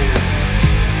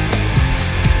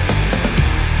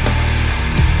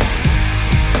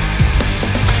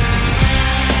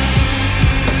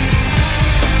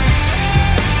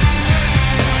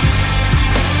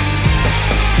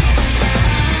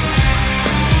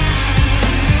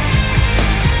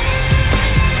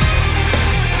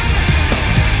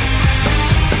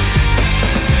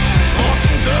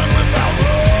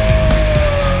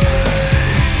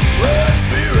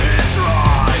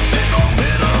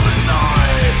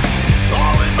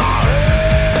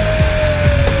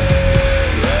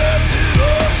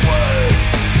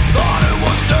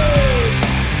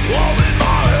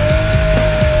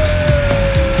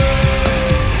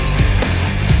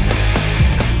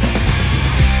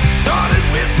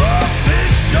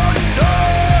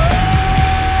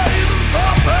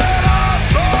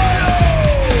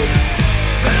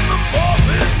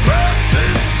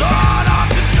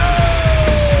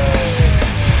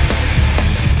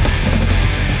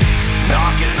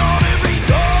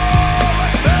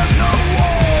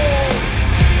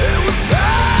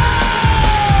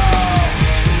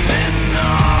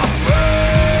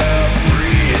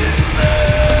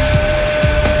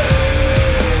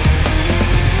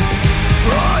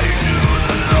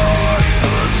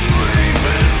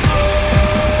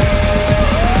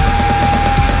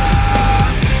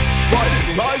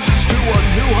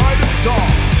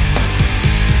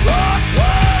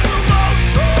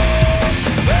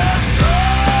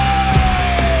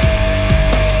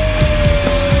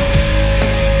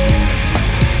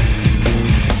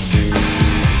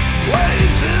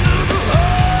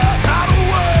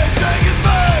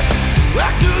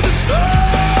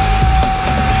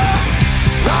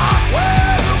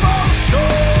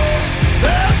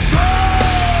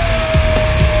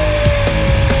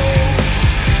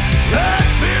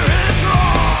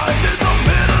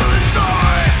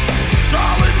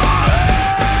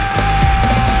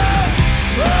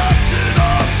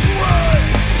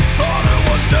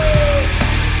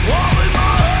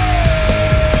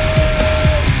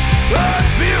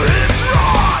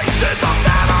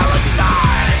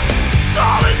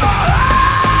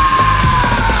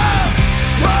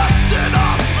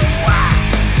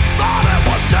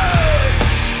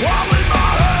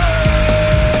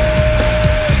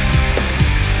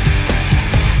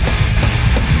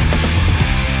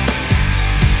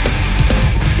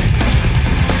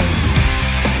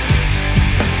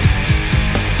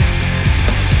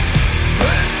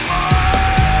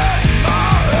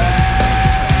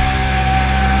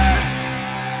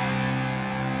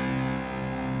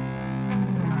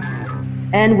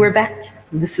 And we're back.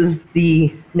 This is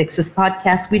the NYXUS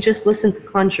Podcast. We just listened to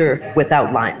Konjur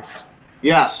Without Lines.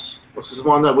 Yes. This is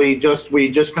one that we just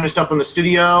finished up in the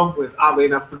studio With Oddly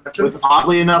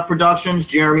Enough Productions.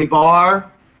 Jeremy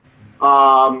Barr,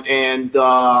 and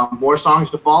more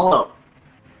songs to follow.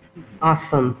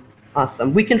 Awesome.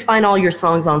 We can find all your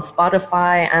songs on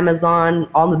Spotify, Amazon,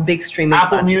 all the big streaming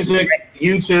Apple platforms, Music, right?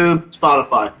 YouTube,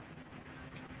 Spotify.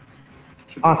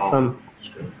 Awesome.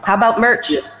 How about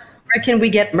merch? Where can we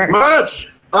get merch?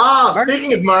 Merch!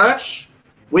 Speaking of merch,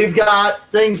 we've got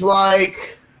things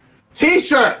like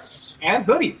T-shirts. And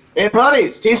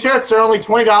hoodies. T-shirts are only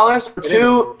 $20 for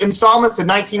 2 installments of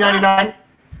 $19.99.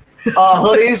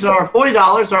 Hoodies are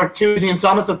 $40 or 2 easy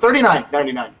installments of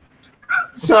 $39.99.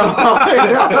 So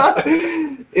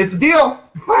it's a deal.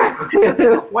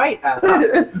 It's white.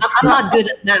 I'm not good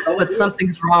at that, but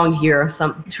something's wrong here.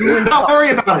 Don't worry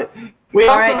about it. We're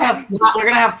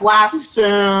gonna have flasks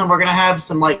soon. We're gonna have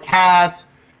some like hats.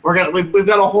 We've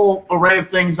got a whole array of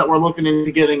things that we're looking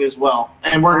into getting as well.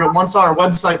 And once our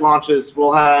website launches,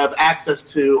 we'll have access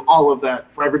to all of that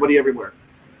for everybody everywhere.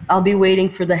 I'll be waiting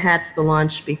for the hats to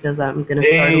launch because I'm gonna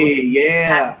start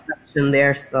hat production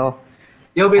there. So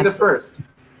You'll be the first.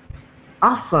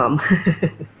 Awesome.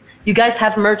 You guys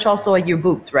have merch also at your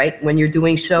booth, right? When you're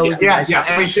doing shows. Yes.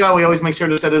 Every show we always make sure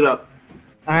to set it up.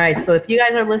 All right. So if you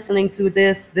guys are listening to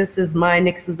this is my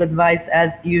NYXUS advice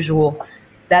as usual.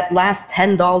 That last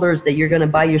 $10 that you're gonna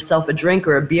buy yourself a drink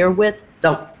or a beer with,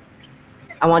 don't.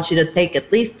 I want you to take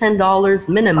at least $10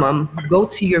 minimum. Go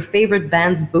to your favorite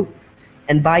band's booth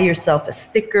and buy yourself a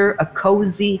sticker, a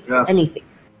cozy, anything.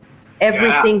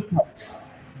 Everything helps.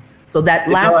 So that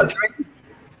last drink,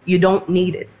 you don't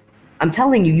need it. I'm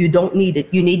telling you, you don't need it.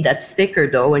 You need that sticker,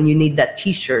 though, and you need that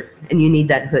T-shirt, and you need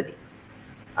that hoodie.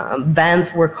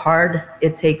 Bands work hard.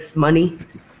 It takes money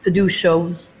to do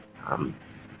shows.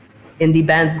 Indie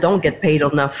bands don't get paid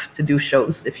enough to do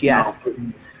shows, if you ask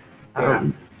me.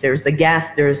 There's the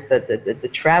gas, there's the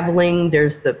traveling,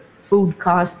 there's the food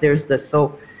costs,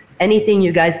 so anything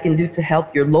you guys can do to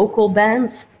help your local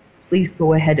bands, please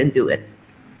go ahead and do it.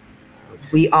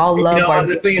 We all love our...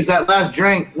 The thing is, that last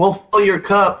drink, we'll fill your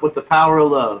cup with the power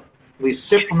of love. We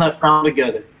sip from that fountain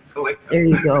together. There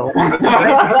you go.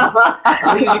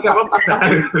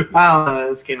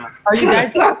 This came out. Are you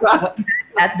guys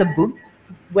at the booth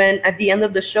at the end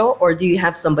of the show, or do you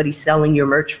have somebody selling your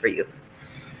merch for you?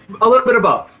 A little bit of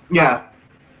both. Yeah.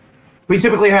 We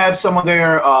typically have someone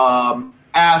there,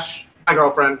 Ash, my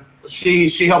girlfriend.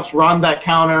 She helps run that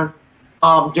counter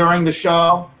during the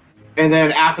show. And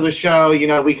then after the show,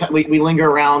 we linger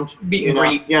around. Meet and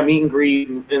greet. Yeah, meet and greet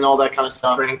and all that kind of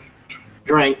stuff.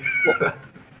 Drink.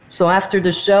 So after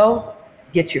the show,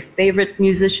 get your favorite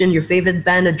musician, your favorite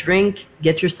band a drink,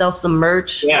 get yourself some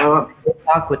merch, go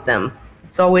talk with them.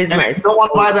 It's always nice. If you don't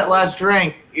want to buy that last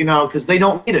drink, because they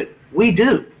don't need it. We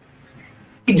do.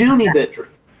 We do need that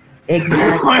drink.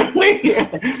 Exactly.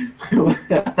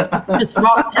 Just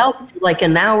rock out for like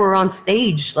an hour on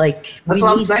stage. That's what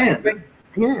I'm saying.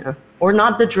 Yeah. Or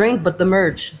not the drink, but the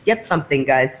merch. Get something,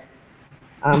 guys.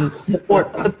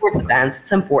 Support the bands.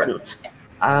 It's important.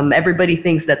 Everybody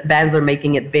thinks that bands are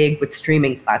making it big with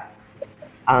streaming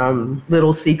platforms.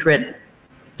 Little secret,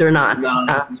 they're not. No.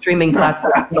 Streaming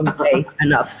platforms don't pay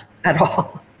enough at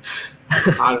all.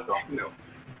 No.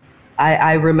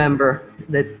 I remember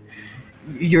that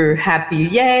you're happy.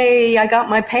 Yay, I got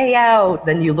my payout.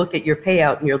 Then you look at your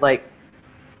payout and you're like,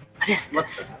 what is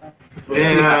this?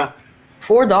 Yeah.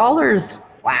 $4?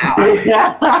 Wow.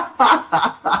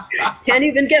 Can't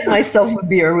even get myself a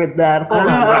beer with that. Hold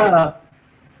on.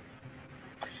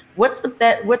 What's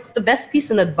the best piece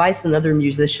of advice another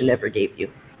musician ever gave you?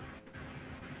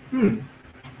 Do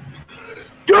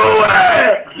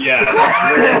it! Yeah.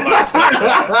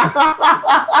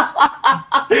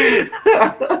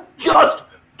 Just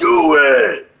do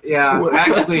it! Yeah,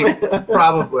 actually,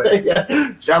 probably.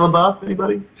 Shia LaBeouf,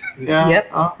 anybody? Yeah.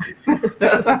 Yep.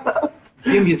 Is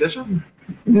he a musician?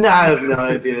 No, I have no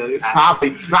idea. He's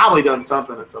probably done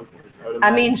something at some point.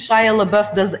 I mean, Shia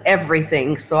LaBeouf does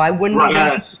everything, so I wouldn't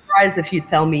even be surprised if you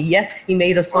tell me, yes, he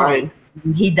made a song. Right.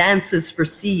 He dances for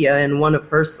Sia in one of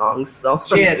her songs. So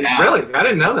Really? I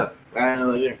didn't know that. I don't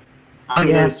know either. I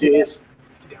don't know who Sia is.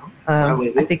 I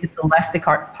think it's Elastic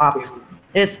Heart Pop.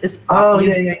 It's pop Oh,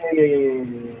 music.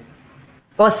 yeah.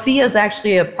 Well, Sia's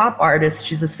actually a pop artist.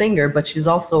 She's a singer, but she's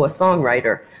also a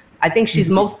songwriter. I think she's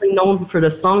mostly known for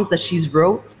the songs that she's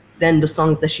wrote than the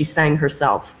songs that she sang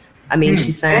herself. I mean,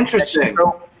 she sang. Interesting. She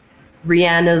wrote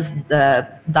Rihanna's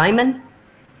Diamond.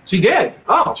 She did.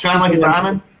 Oh. Shine Like a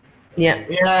Diamond? Yeah.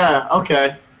 Yeah,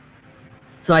 okay.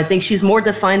 So I think she's more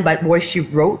defined by what she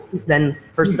wrote than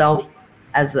herself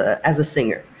as a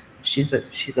singer. She's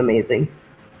amazing.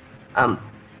 I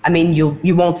mean,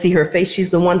 you won't see her face. She's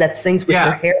the one that sings with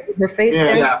her hair in her face.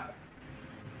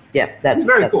 Yeah, that's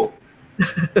very cool.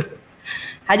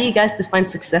 How do you guys define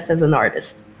success as an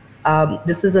artist?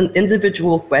 This is an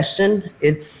individual question.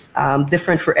 It's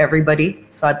different for everybody,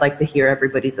 so I'd like to hear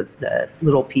everybody's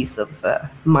little piece of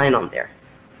mine on there.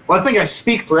 Well, I think I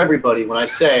speak for everybody when I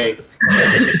say.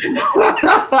 There you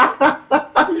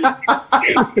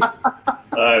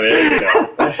go.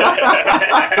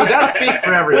 He does speak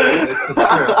for everybody. This is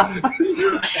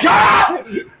true. Shut up!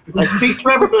 I speak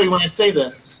for everybody when I say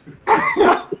this.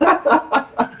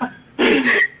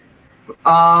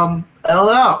 I don't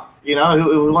know. You know,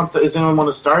 who wants to? Does anyone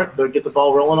want to start or get the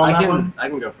ball rolling on that one? I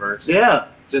can go first. Yeah.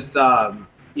 Just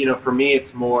you know, for me,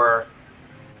 it's more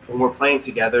when we're playing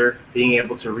together, being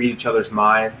able to read each other's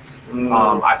minds.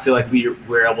 I feel like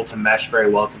we're able to mesh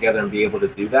very well together and be able to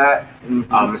do that.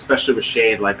 Especially with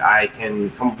Shade, like I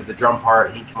can come up with the drum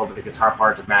part, he can come up with the guitar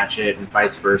part to match it, and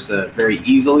vice versa, very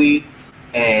easily.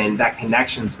 And that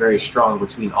connection's very strong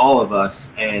between all of us,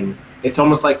 and it's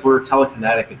almost like we're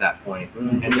telekinetic at that point.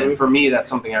 And then for me, that's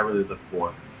something I really look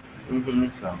for.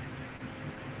 So.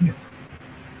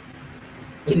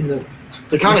 To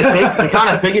kind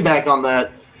of piggyback on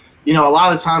that, you know, a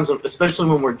lot of the times, especially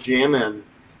when we're jamming,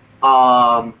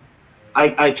 I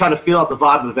try to feel out the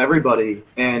vibe of everybody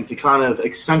and to kind of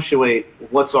accentuate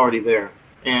what's already there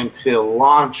and to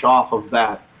launch off of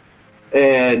that.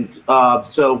 And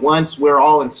so once we're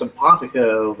all in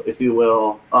simpatico, if you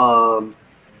will,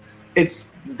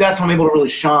 that's when I'm able to really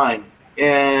shine.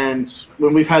 And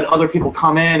when we've had other people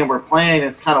come in and we're playing, and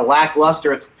it's kind of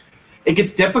lackluster. It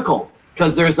gets difficult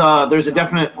because there's a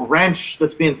definite wrench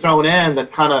that's being thrown in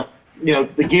that kind of, you know,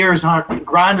 the gears aren't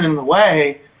grinding in the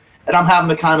way, and I'm having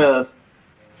to kind of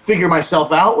figure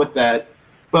myself out with that.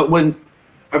 But when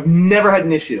I've never had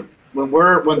an issue when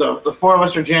the four of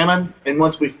us are jamming, and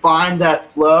once we find that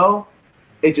flow,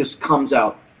 it just comes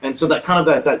out. And so that kind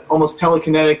of that almost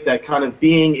telekinetic, that kind of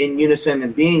being in unison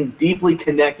and being deeply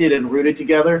connected and rooted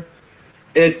together,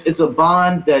 it's a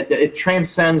bond that it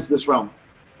transcends this realm.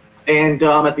 And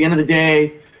at the end of the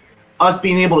day, us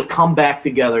being able to come back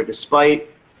together despite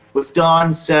what's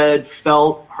done, said,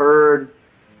 felt, heard,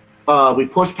 we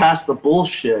push past the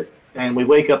bullshit and we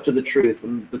wake up to the truth.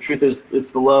 And the truth is,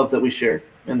 it's the love that we share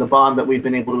and the bond that we've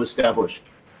been able to establish.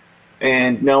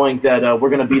 And knowing that we're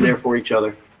going to be there for each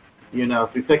other, you know,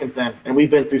 through thick and thin. And we've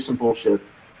been through some bullshit.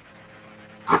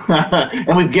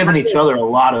 And we've given each other a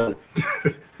lot of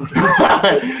it.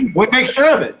 We make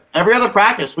sure of it. Every other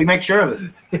practice, we make sure of it.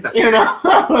 You know,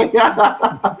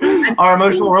 our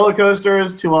emotional roller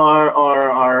coasters to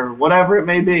our whatever it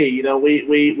may be. You know,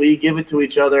 we give it to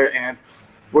each other, and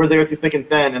we're there through thick and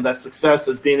thin. And that success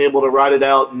is being able to ride it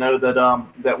out and know that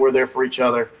that we're there for each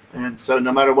other. And so,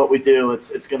 no matter what we do,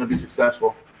 it's going to be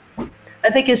successful. I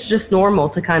think it's just normal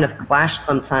to kind of clash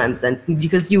sometimes, and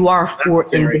because you are four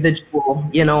individual,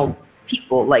 you know,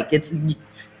 people. Like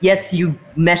yes, you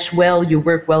mesh well, you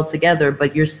work well together,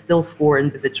 but you're still four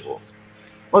individuals.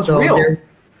 Well, it's so real. There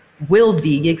will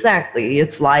be, exactly.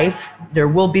 It's life. There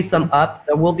will be some ups.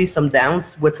 There will be some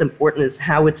downs. What's important is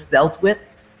how it's dealt with.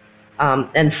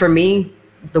 And for me,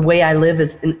 the way I live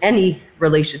is in any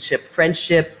relationship,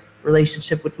 friendship,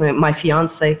 relationship with my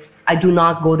fiance, I do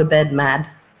not go to bed mad.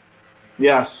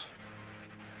 Yes.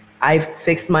 I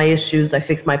fixed my issues. I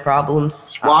fixed my problems.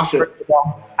 Squash it. First of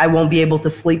all, I won't be able to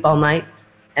sleep all night,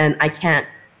 and I can't.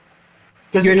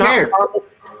 Because you care.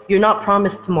 You're not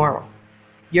promised tomorrow.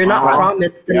 You're not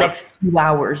promised the next 2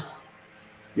 hours.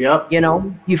 Yep. You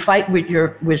know, you fight with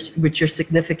your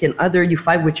significant other. You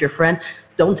fight with your friend.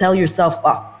 Don't tell yourself,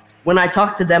 oh, when I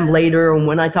talk to them later, or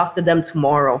when I talk to them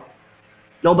tomorrow.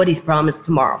 Nobody's promised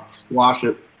tomorrow. Squash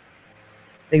it.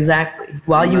 Exactly.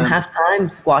 While you have time,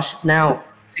 squash it now.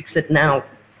 Fix it now.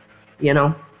 You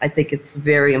know, I think it's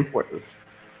very important.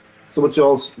 So what's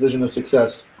y'all's vision of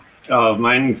success? Oh,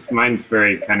 mine's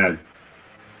very kind of,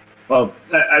 well,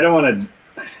 I don't want to,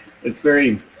 it's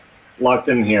very locked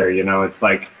in here, you know. It's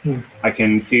like I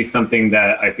can see something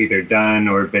that I've either done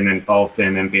or been involved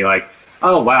in and be like,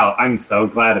 oh, wow, I'm so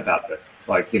glad about this.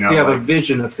 Like, you know. So you have like, a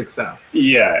vision of success.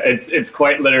 Yeah, it's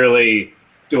quite literally,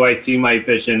 do I see my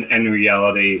vision in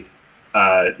reality?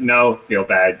 No, feel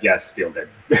bad. Yes, feel good.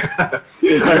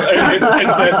 it's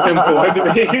that simple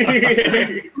to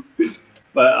me.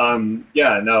 But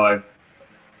yeah, no,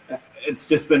 it's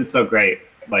just been so great.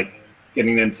 Like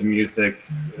getting into music,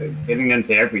 getting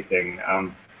into everything.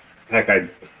 Heck, I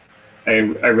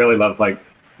really love like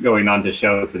going on to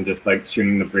shows and just like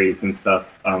shooting the breeze and stuff.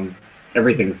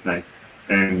 Everything's nice,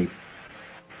 and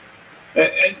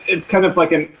It's kind of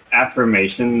like an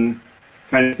affirmation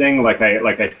kind of thing. Like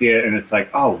I see it, and it's like,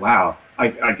 oh wow,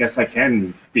 I guess I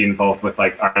can be involved with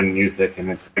like art and music, and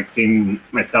it's like seeing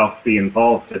myself be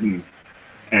involved and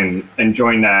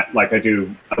enjoying that like I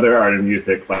do other art and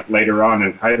music. Like later on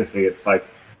in privacy, it's like,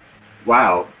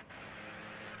 wow,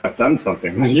 I've done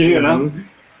something, you know.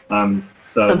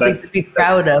 So something to be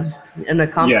proud of and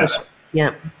accomplish.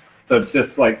 Yeah. So it's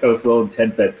just like those little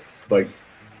tidbits, like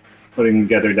putting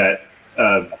together that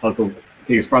puzzle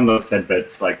piece from those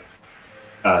tidbits. Like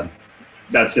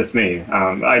that's just me.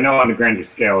 I know on a grander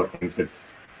scale of things, it's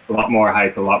a lot more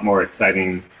hype, a lot more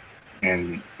exciting,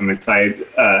 and I'm excited.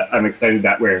 I'm excited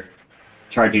that we're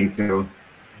charging through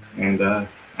and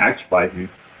actualizing.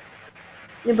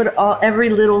 Yeah, but every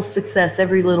little success,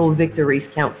 every little victories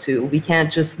count too. We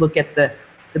can't just look at the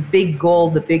big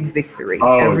goal, the big victory.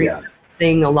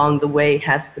 Everything along the way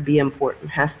has to be important,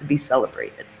 has to be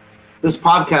celebrated. This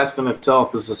podcast in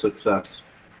itself is a success.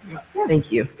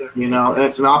 Thank you. You know, and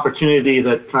it's an opportunity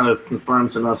that kind of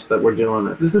confirms in us that we're doing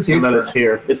it. This is huge. And that it's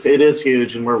here. It is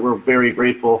huge, and we're very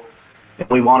grateful. And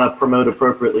we want to promote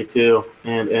appropriately too,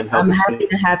 and help. I'm happy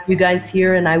to have you guys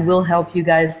here, and I will help you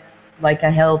guys like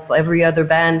I help every other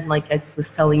band. Like I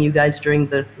was telling you guys during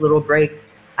the little break,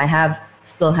 I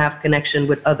still have connection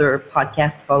with other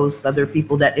podcast hosts, other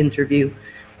people that interview.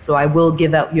 So I will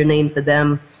give out your name to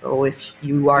them. So if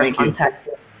you are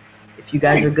contacted, if you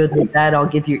guys are good with that, I'll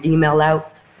give your email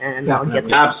out and I'll get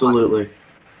them. Absolutely.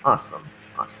 Awesome.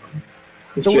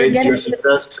 So James, your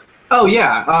success? Oh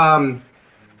yeah.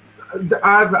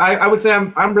 I would say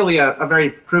I'm really a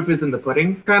very proof is in the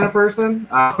pudding kind of person.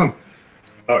 I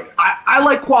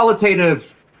like qualitative.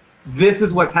 This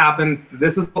is what's happened.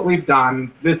 This is what we've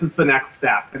done. This is the next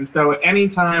step. And so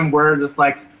anytime we're just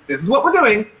like, this is what we're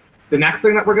doing. The next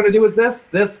thing that we're going to do is this.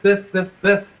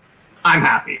 I'm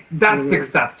happy. That's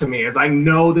success to me, is I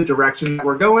know the direction that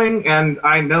we're going and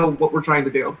I know what we're trying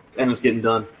to do. And it's getting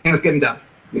done.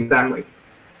 Exactly.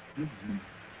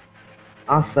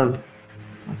 Awesome.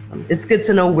 It's good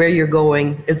to know where you're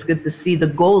going. It's good to see the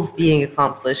goals being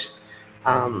accomplished.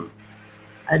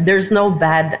 There's no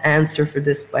bad answer for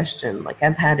this question. Like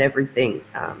I've had everything.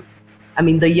 I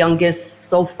mean, the youngest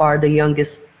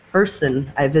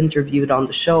person I've interviewed on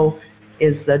the show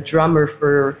is a drummer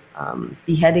for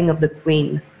Beheading of the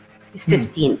Queen. He's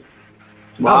 15.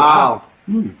 Wow.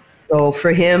 So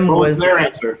for him what was their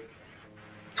answer?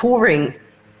 Touring,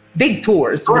 big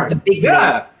tours with the big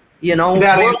name. You know,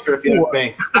 that answer if you ask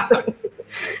me.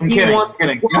 I'm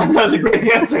kidding. That's a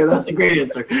great answer.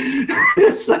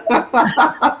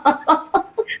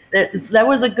 That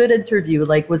was a good interview.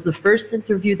 Like, was the first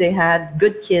interview they had.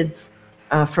 Good kids,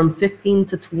 from 15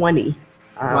 to 20.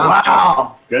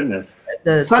 Wow. Goodness.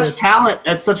 Such talent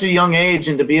at such a young age,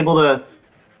 and to be able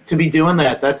to be doing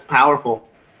that's powerful.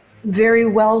 Very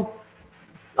well.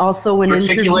 Also an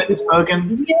articulate and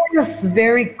spoken. Yes,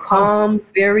 very calm,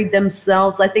 very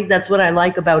themselves. I think that's what I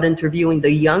like about interviewing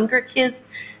the younger kids.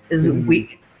 Is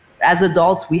we, as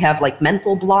adults, we have like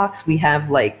mental blocks. We have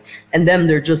like, and them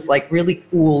they're just like really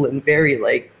cool and very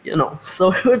like, you know.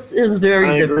 So it was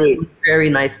very different. It was very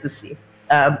nice to see.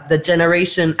 The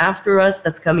generation after us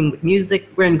that's coming with music,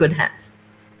 we're in good hands.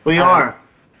 We are.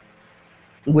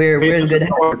 We're in good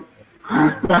hands.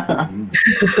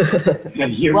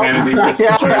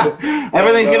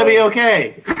 Everything's gonna be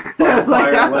okay.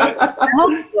 I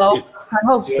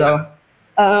hope so.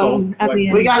 I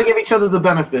mean, we gotta give each other the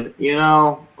benefit, you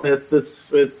know. It's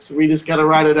we just gotta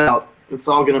ride it out. It's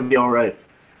all gonna be all right.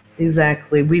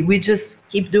 Exactly. We just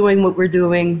keep doing what we're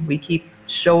doing. We keep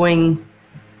showing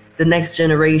the next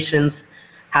generations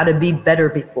how to be better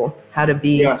people, how to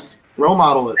be role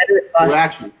model it through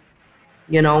action.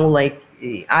 You know, like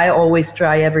I always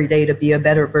try every day to be a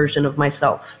better version of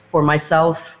myself, for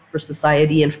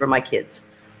society, and for my kids.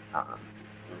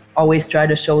 Always try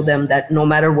to show them that no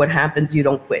matter what happens, you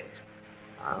don't quit.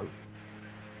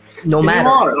 No matter.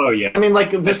 Oh yeah. I mean,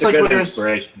 like just like what you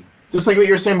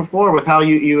were saying before, with how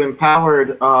you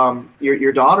empowered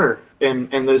your daughter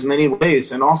in those many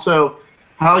ways, and also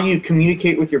how you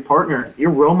communicate with your partner.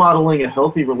 You're role modeling a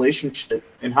healthy relationship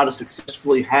and how to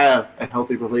successfully have a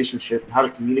healthy relationship and how to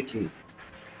communicate.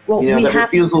 Well, that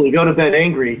refusal to go to bed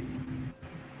angry.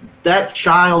 That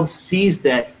child sees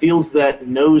that, feels that,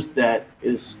 knows that,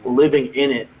 is living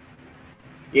in it.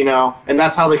 You know, and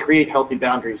that's how they create healthy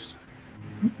boundaries.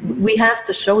 We have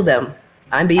to show them.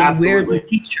 I mean, Absolutely. We're the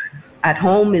teacher. At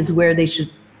home is where they should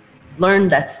learn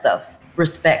that stuff.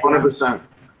 Respect. 100%.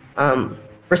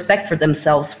 Respect for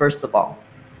themselves, first of all.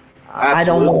 I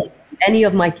don't any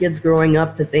of my kids growing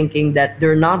up to thinking that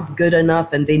they're not good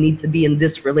enough and they need to be in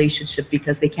this relationship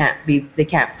because they can't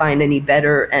find any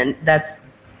better, and that's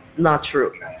not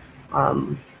true.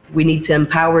 We need to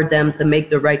empower them to make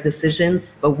the right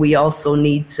decisions, but we also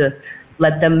need to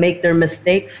let them make their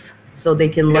mistakes so they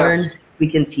can learn. We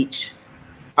can teach.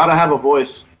 How to have a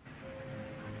voice.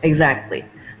 Exactly.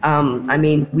 I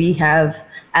mean, we have,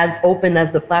 as open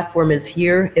as the platform is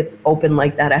here, it's open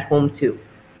like that at home too.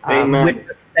 Amen. With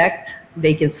respect,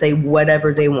 they can say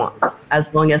whatever they want,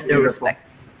 as long as they're respected.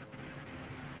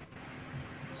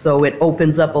 So it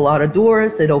opens up a lot of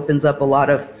doors. It opens up a lot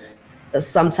of,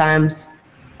 sometimes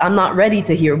I'm not ready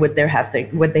to hear what they have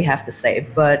to say,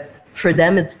 but for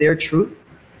them, it's their truth,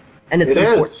 and it's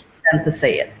important for them to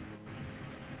say it.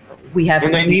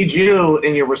 And they need you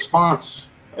in your response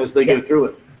as they go through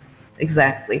it.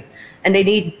 Exactly. And they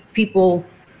need people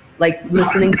like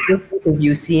listening to this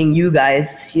interview, seeing you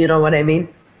guys, you know what I mean?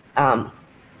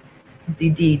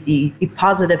 The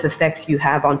positive effects you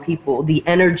have on people, the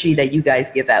energy that you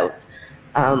guys give out.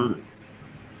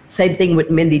 Same thing with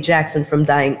Mindy Jackson from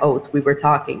Dying Oath. We were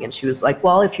talking, and she was like,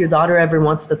 well, if your daughter ever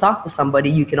wants to talk to somebody,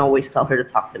 you can always tell her to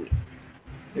talk to me.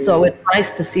 So it's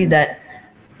nice to see that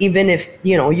even if,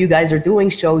 you know, you guys are doing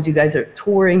shows, you guys are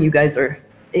touring,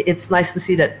 it's nice to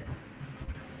see that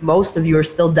most of you are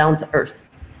still down to earth.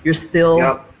 You're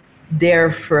still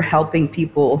there for helping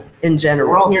people in general.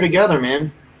 We're all here together,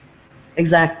 man.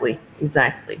 Exactly.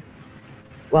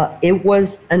 Well, it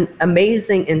was an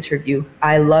amazing interview.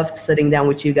 I loved sitting down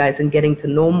with you guys and getting to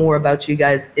know more about you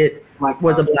guys. It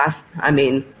was a blast. I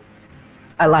mean,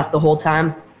 I laughed the whole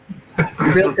time.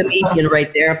 Real comedian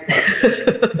right there.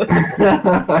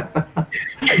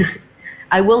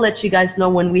 I will let you guys know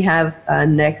when we have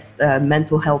next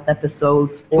mental health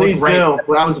episodes. Please do.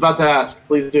 I was about to ask.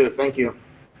 Please do. Thank you.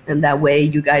 And that way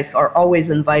you guys are always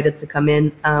invited to come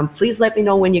in. Please let me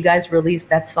know when you guys release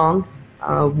that song.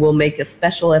 We'll make a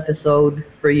special episode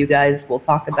for you guys. We'll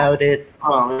talk about it.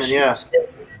 Oh, man, yeah.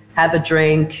 Have a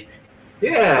drink.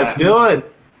 Yeah. Let's do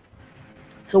it.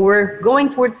 So we're going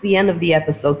towards the end of the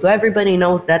episode, so everybody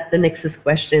knows that the NYXUS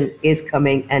question is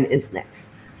coming and is next.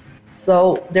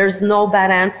 So there's no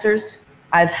bad answers.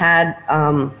 I've had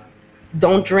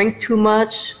don't drink too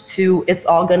much to it's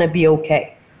all gonna be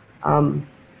okay.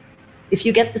 If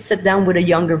you get to sit down with a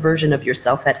younger version of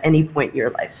yourself at any point in your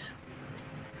life,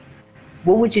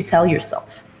 what would you tell yourself?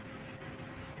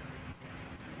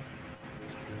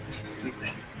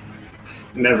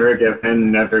 Never give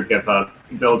in, never give up.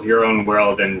 Build your own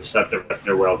world and shut the rest of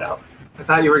the world out. I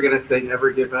thought you were going to say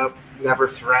never give up, never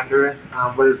surrender.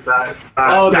 What is that?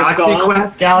 Galaxy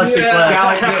Quest? Galaxy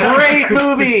Quest. Great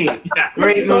movie. Yeah.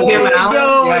 Great movie. Tim Allen?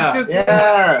 No, Yeah.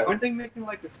 Yeah. Aren't they making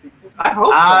like a sequel? I hope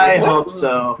so. I hope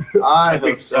so. I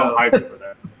hope so hyped for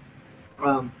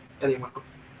that. Anyway.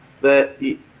 That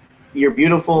you're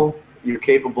beautiful, you're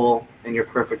capable, and you're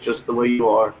perfect just the way you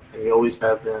are, and you always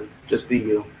have been. Just be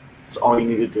you. That's all you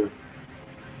need to do.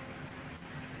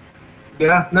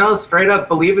 Yeah, no, straight up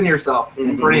believe in yourself,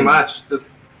 pretty much.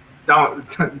 Just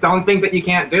don't think that you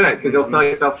can't do it, because you'll sell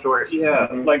yourself short. Yeah,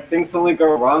 like things only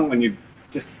go wrong when you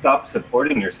just stop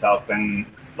supporting yourself, and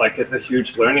like it's a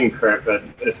huge learning curve, but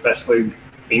especially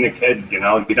being a kid, you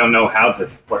know, you don't know how to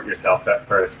support yourself at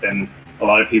first, and a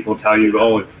lot of people tell you,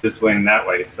 oh, it's this way and that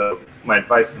way. So my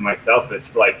advice to myself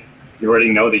is like, you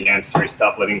already know the answer,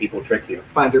 stop letting people trick you.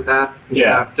 Find your path.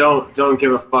 Yeah, don't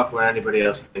give a fuck what anybody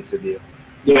else thinks of you.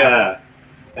 Yeah.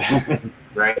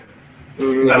 Right? I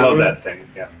love that saying,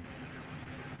 yeah.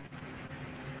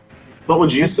 What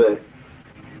would you say?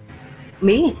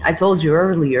 Me? I told you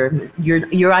earlier,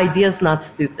 your idea's not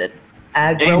stupid.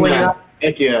 Growing Amen. up,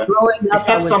 Heck yeah. I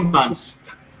Except was- sometimes.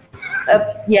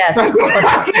 Yes.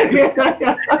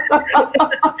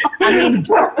 I mean,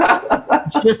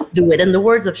 just do it. In the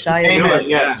words of Shia, Amen.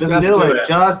 Yes, just do it.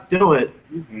 Just do it.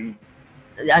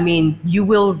 I mean, you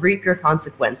will reap your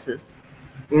consequences.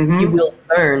 You will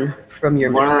learn from your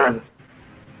mistakes.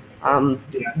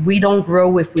 We don't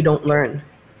grow if we don't learn,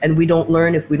 and we don't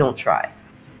learn if we don't try.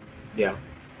 Yeah.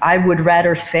 I would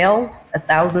rather fail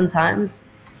 1,000 times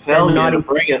Hell than yeah, not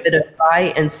bring even it. give it a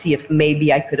try and see if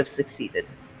maybe I could have succeeded.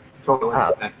 Totally.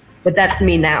 Nice. But that's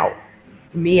me now.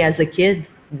 Me as a kid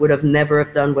would have never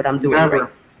have done what I'm doing Never. right.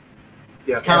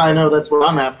 Yeah. It's kind of, I know that's where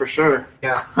I'm at for sure.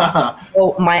 Yeah.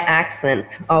 Oh, my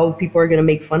accent. Oh, people are going to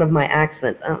make fun of my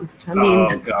accent. I mean,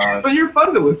 Oh, God. But you're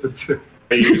fun to listen to.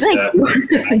 I use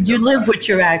that. you live with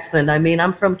your accent. I mean,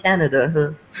 I'm from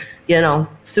Canada. You know,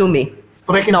 sue me.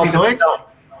 Sprechen Sie Deutsch?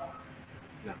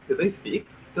 No. Do they speak?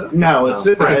 No, it's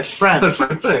French.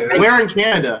 Where in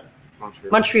Canada?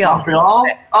 Montreal. Montreal?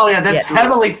 Oh, yeah, that's Yeah.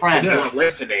 heavily French. If you were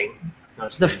listening.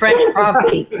 the French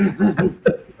province.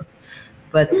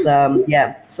 But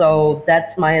yeah, so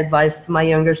that's my advice to my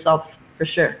younger self for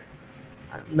sure.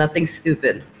 Nothing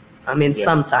stupid. I mean,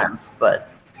 sometimes, but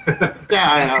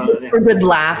Yeah, I know. Yeah. for good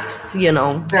laughs, you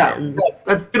know. Yeah, And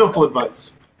that's beautiful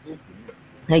advice.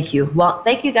 thank you. Well,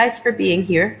 thank you guys for being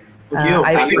here. With you.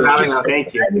 Thanks for having us.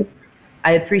 Thank you.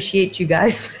 I appreciate you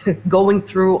guys going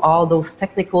through all those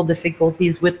technical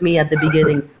difficulties with me at the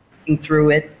beginning, getting through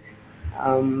it.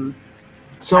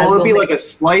 So I will it will be say- like a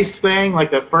spliced thing?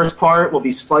 Like the first part will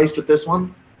be spliced with this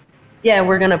one? Yeah,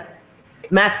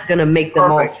 Matt's gonna make them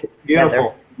all Perfect. fit together.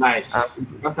 Beautiful. Nice.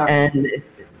 Okay. And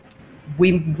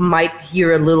we might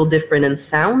hear a little different in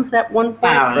sounds at one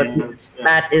point, but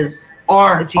Matt is,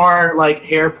 Our like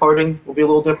hair parting will be a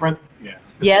little different.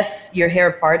 yes, your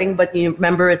hair parting, but you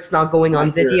remember it's not going on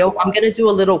Right here. video. I'm gonna do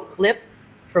a little clip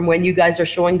from when you guys are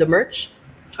showing the merch.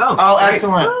 Oh, great.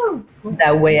 excellent.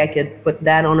 That way I could put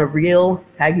that on a reel,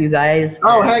 tag you guys.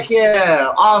 Oh, and heck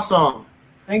yeah. Awesome.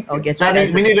 I'll get you That guys.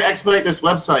 means we need to expedite this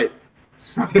website.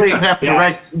 So we can have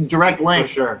Yes. direct For link.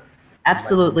 sure.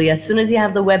 Absolutely. As soon as you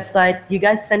have the website, you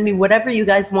guys send me whatever you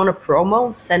guys want to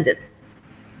promo, send it.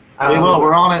 We will.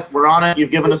 We're on it. We're on it. You've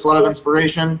given us a lot of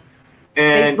inspiration,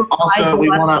 and Facebook also provides a we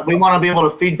lot want to of- be able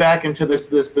to feed back into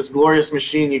this glorious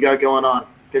machine you got going on,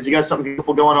 because you got something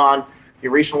beautiful going on.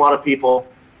 You're reaching a lot of people.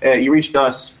 You reached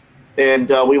us, and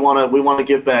we want to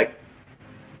give back.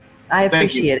 I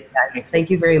Thank you. appreciate it, guys. Thank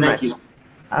you very Thank much. you.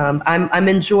 I'm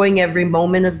enjoying every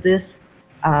moment of this.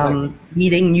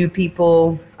 Meeting new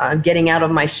people, getting out of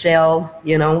my shell,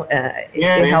 you know, Yeah,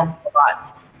 it man. helps a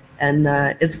lot. And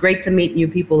it's great to meet new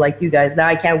people like you guys. Now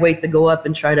I can't wait to go up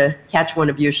and try to catch one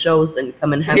of your shows and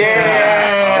come and have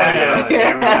Yeah,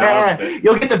 Yeah.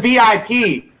 You'll get the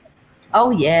VIP Oh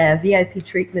yeah, VIP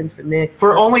treatment for Nick.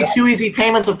 for only 2 easy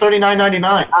payments of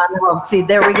 $39.99. See,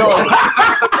 there we go.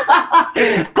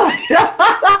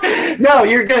 No,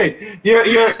 you're good. You're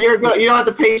good. You don't have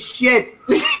to pay shit.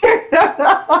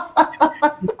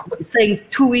 Saying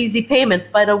 2 easy payments.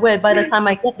 By the way, by the time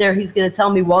I get there, he's gonna tell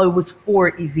me, well, it was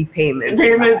 4 easy payments.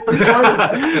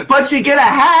 But you get a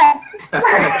hat.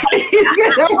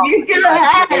 you get a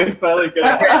hat. Probably good.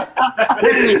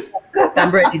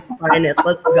 I'm ready to sign it.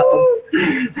 Let's go.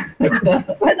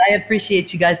 But I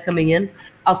appreciate you guys coming in.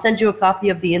 I'll send you a copy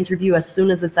of the interview as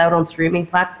soon as it's out on streaming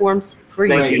platforms for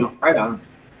Thank you. you. Right on.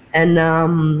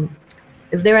 And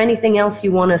is there anything else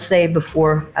you want to say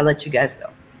before I let you guys go?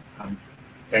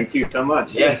 Thank you so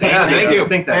much. Yeah, thank you. I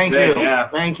think that's Thank it. you. Yeah.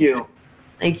 Thank you.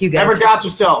 Thank you guys. Never doubt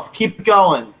yourself. Keep it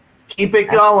going. Keep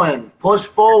it going. Push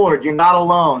forward. You're not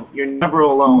alone. You're never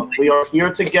alone. We are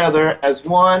here together as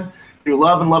one through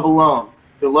love and love alone.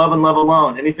 Through love and love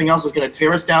alone. Anything else is going to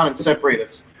tear us down and separate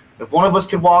us. If one of us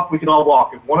could walk, we could all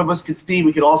walk. If one of us could see,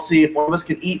 we could all see. If one of us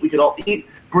could eat, we could all eat.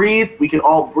 Breathe, we could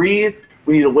all breathe.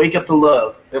 We need to wake up to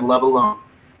love and love alone.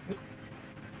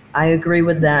 I agree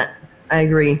with that. I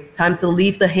agree. Time to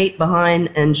leave the hate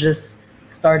behind and just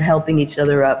start helping each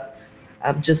other up.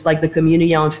 Just like the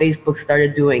community on Facebook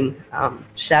started doing.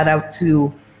 Shout out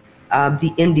to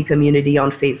the indie community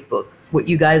on Facebook. What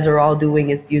you guys are all doing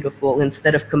is beautiful.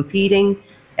 Instead of competing,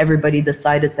 everybody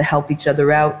decided to help each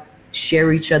other out,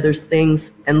 share each other's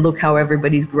things, and look how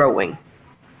everybody's growing.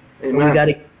 So we Amen. got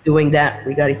to keep doing that.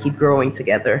 We got to keep growing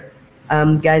together.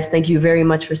 Guys, thank you very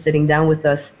much for sitting down with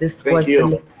us. This Thank was you.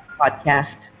 the NYXUS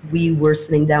Podcast. We were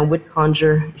sitting down with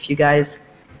Konjur. If you guys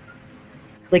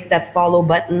click that follow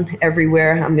button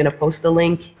everywhere, I'm going to post a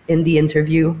link in the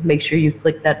interview. Make sure you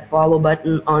click that follow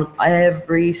button on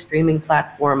every streaming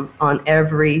platform,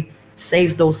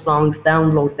 save those songs,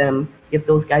 download them, give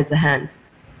those guys a hand.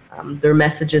 Their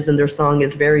messages and their song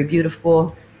is very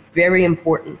beautiful, very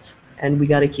important, and we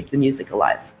got to keep the music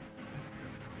alive.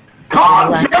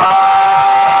 Konjur!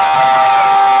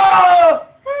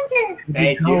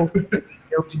 Thank you.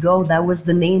 There we go. That was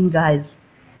the name, guys.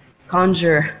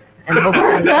 Konjur. And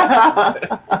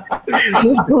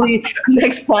hopefully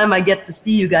next time I get to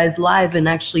see you guys live and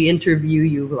actually interview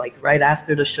you, like right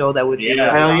after the show, that would be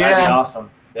Yeah, Hell that'd be yeah. awesome.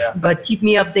 Yeah. But keep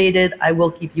me updated. I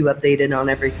will keep you updated on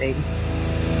everything.